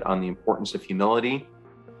episode on the importance of humility,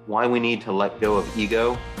 why we need to let go of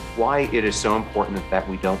ego, why it is so important that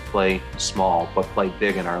we don't play small, but play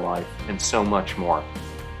big in our life, and so much more.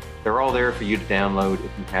 They're all there for you to download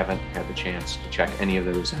if you haven't had the chance to check any of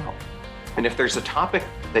those out. And if there's a topic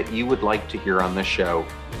that you would like to hear on this show,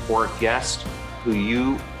 or a guest who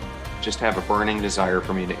you just have a burning desire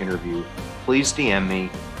for me to interview, please DM me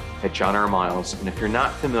at John R. Miles. And if you're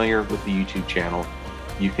not familiar with the YouTube channel,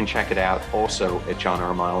 you can check it out also at John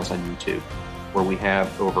R. Miles on YouTube, where we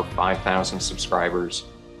have over 5,000 subscribers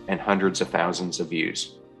and hundreds of thousands of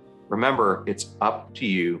views. Remember, it's up to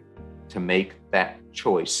you to make that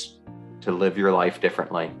choice to live your life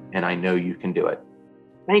differently, and I know you can do it.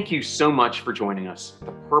 Thank you so much for joining us.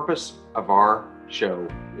 The purpose of our show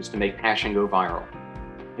is to make passion go viral.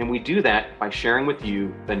 And we do that by sharing with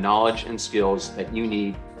you the knowledge and skills that you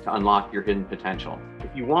need to unlock your hidden potential.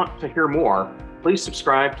 If you want to hear more, please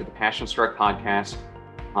subscribe to the Passion Struck podcast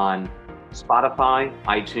on Spotify,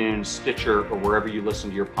 iTunes, Stitcher, or wherever you listen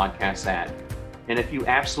to your podcasts at. And if you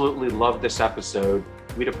absolutely love this episode,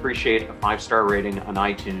 we'd appreciate a 5-star rating on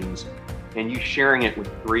iTunes and you sharing it with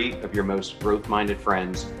 3 of your most growth-minded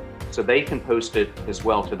friends so they can post it as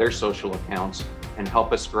well to their social accounts and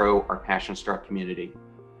help us grow our Passion Struck community.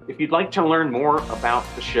 If you'd like to learn more about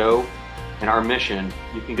the show and our mission,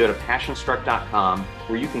 you can go to passionstruck.com,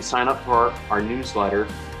 where you can sign up for our newsletter,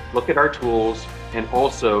 look at our tools, and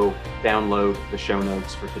also download the show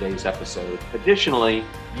notes for today's episode. Additionally,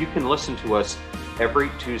 you can listen to us every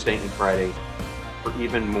Tuesday and Friday for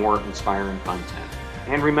even more inspiring content.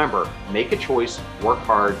 And remember, make a choice, work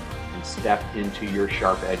hard, and step into your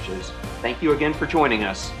sharp edges. Thank you again for joining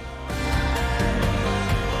us.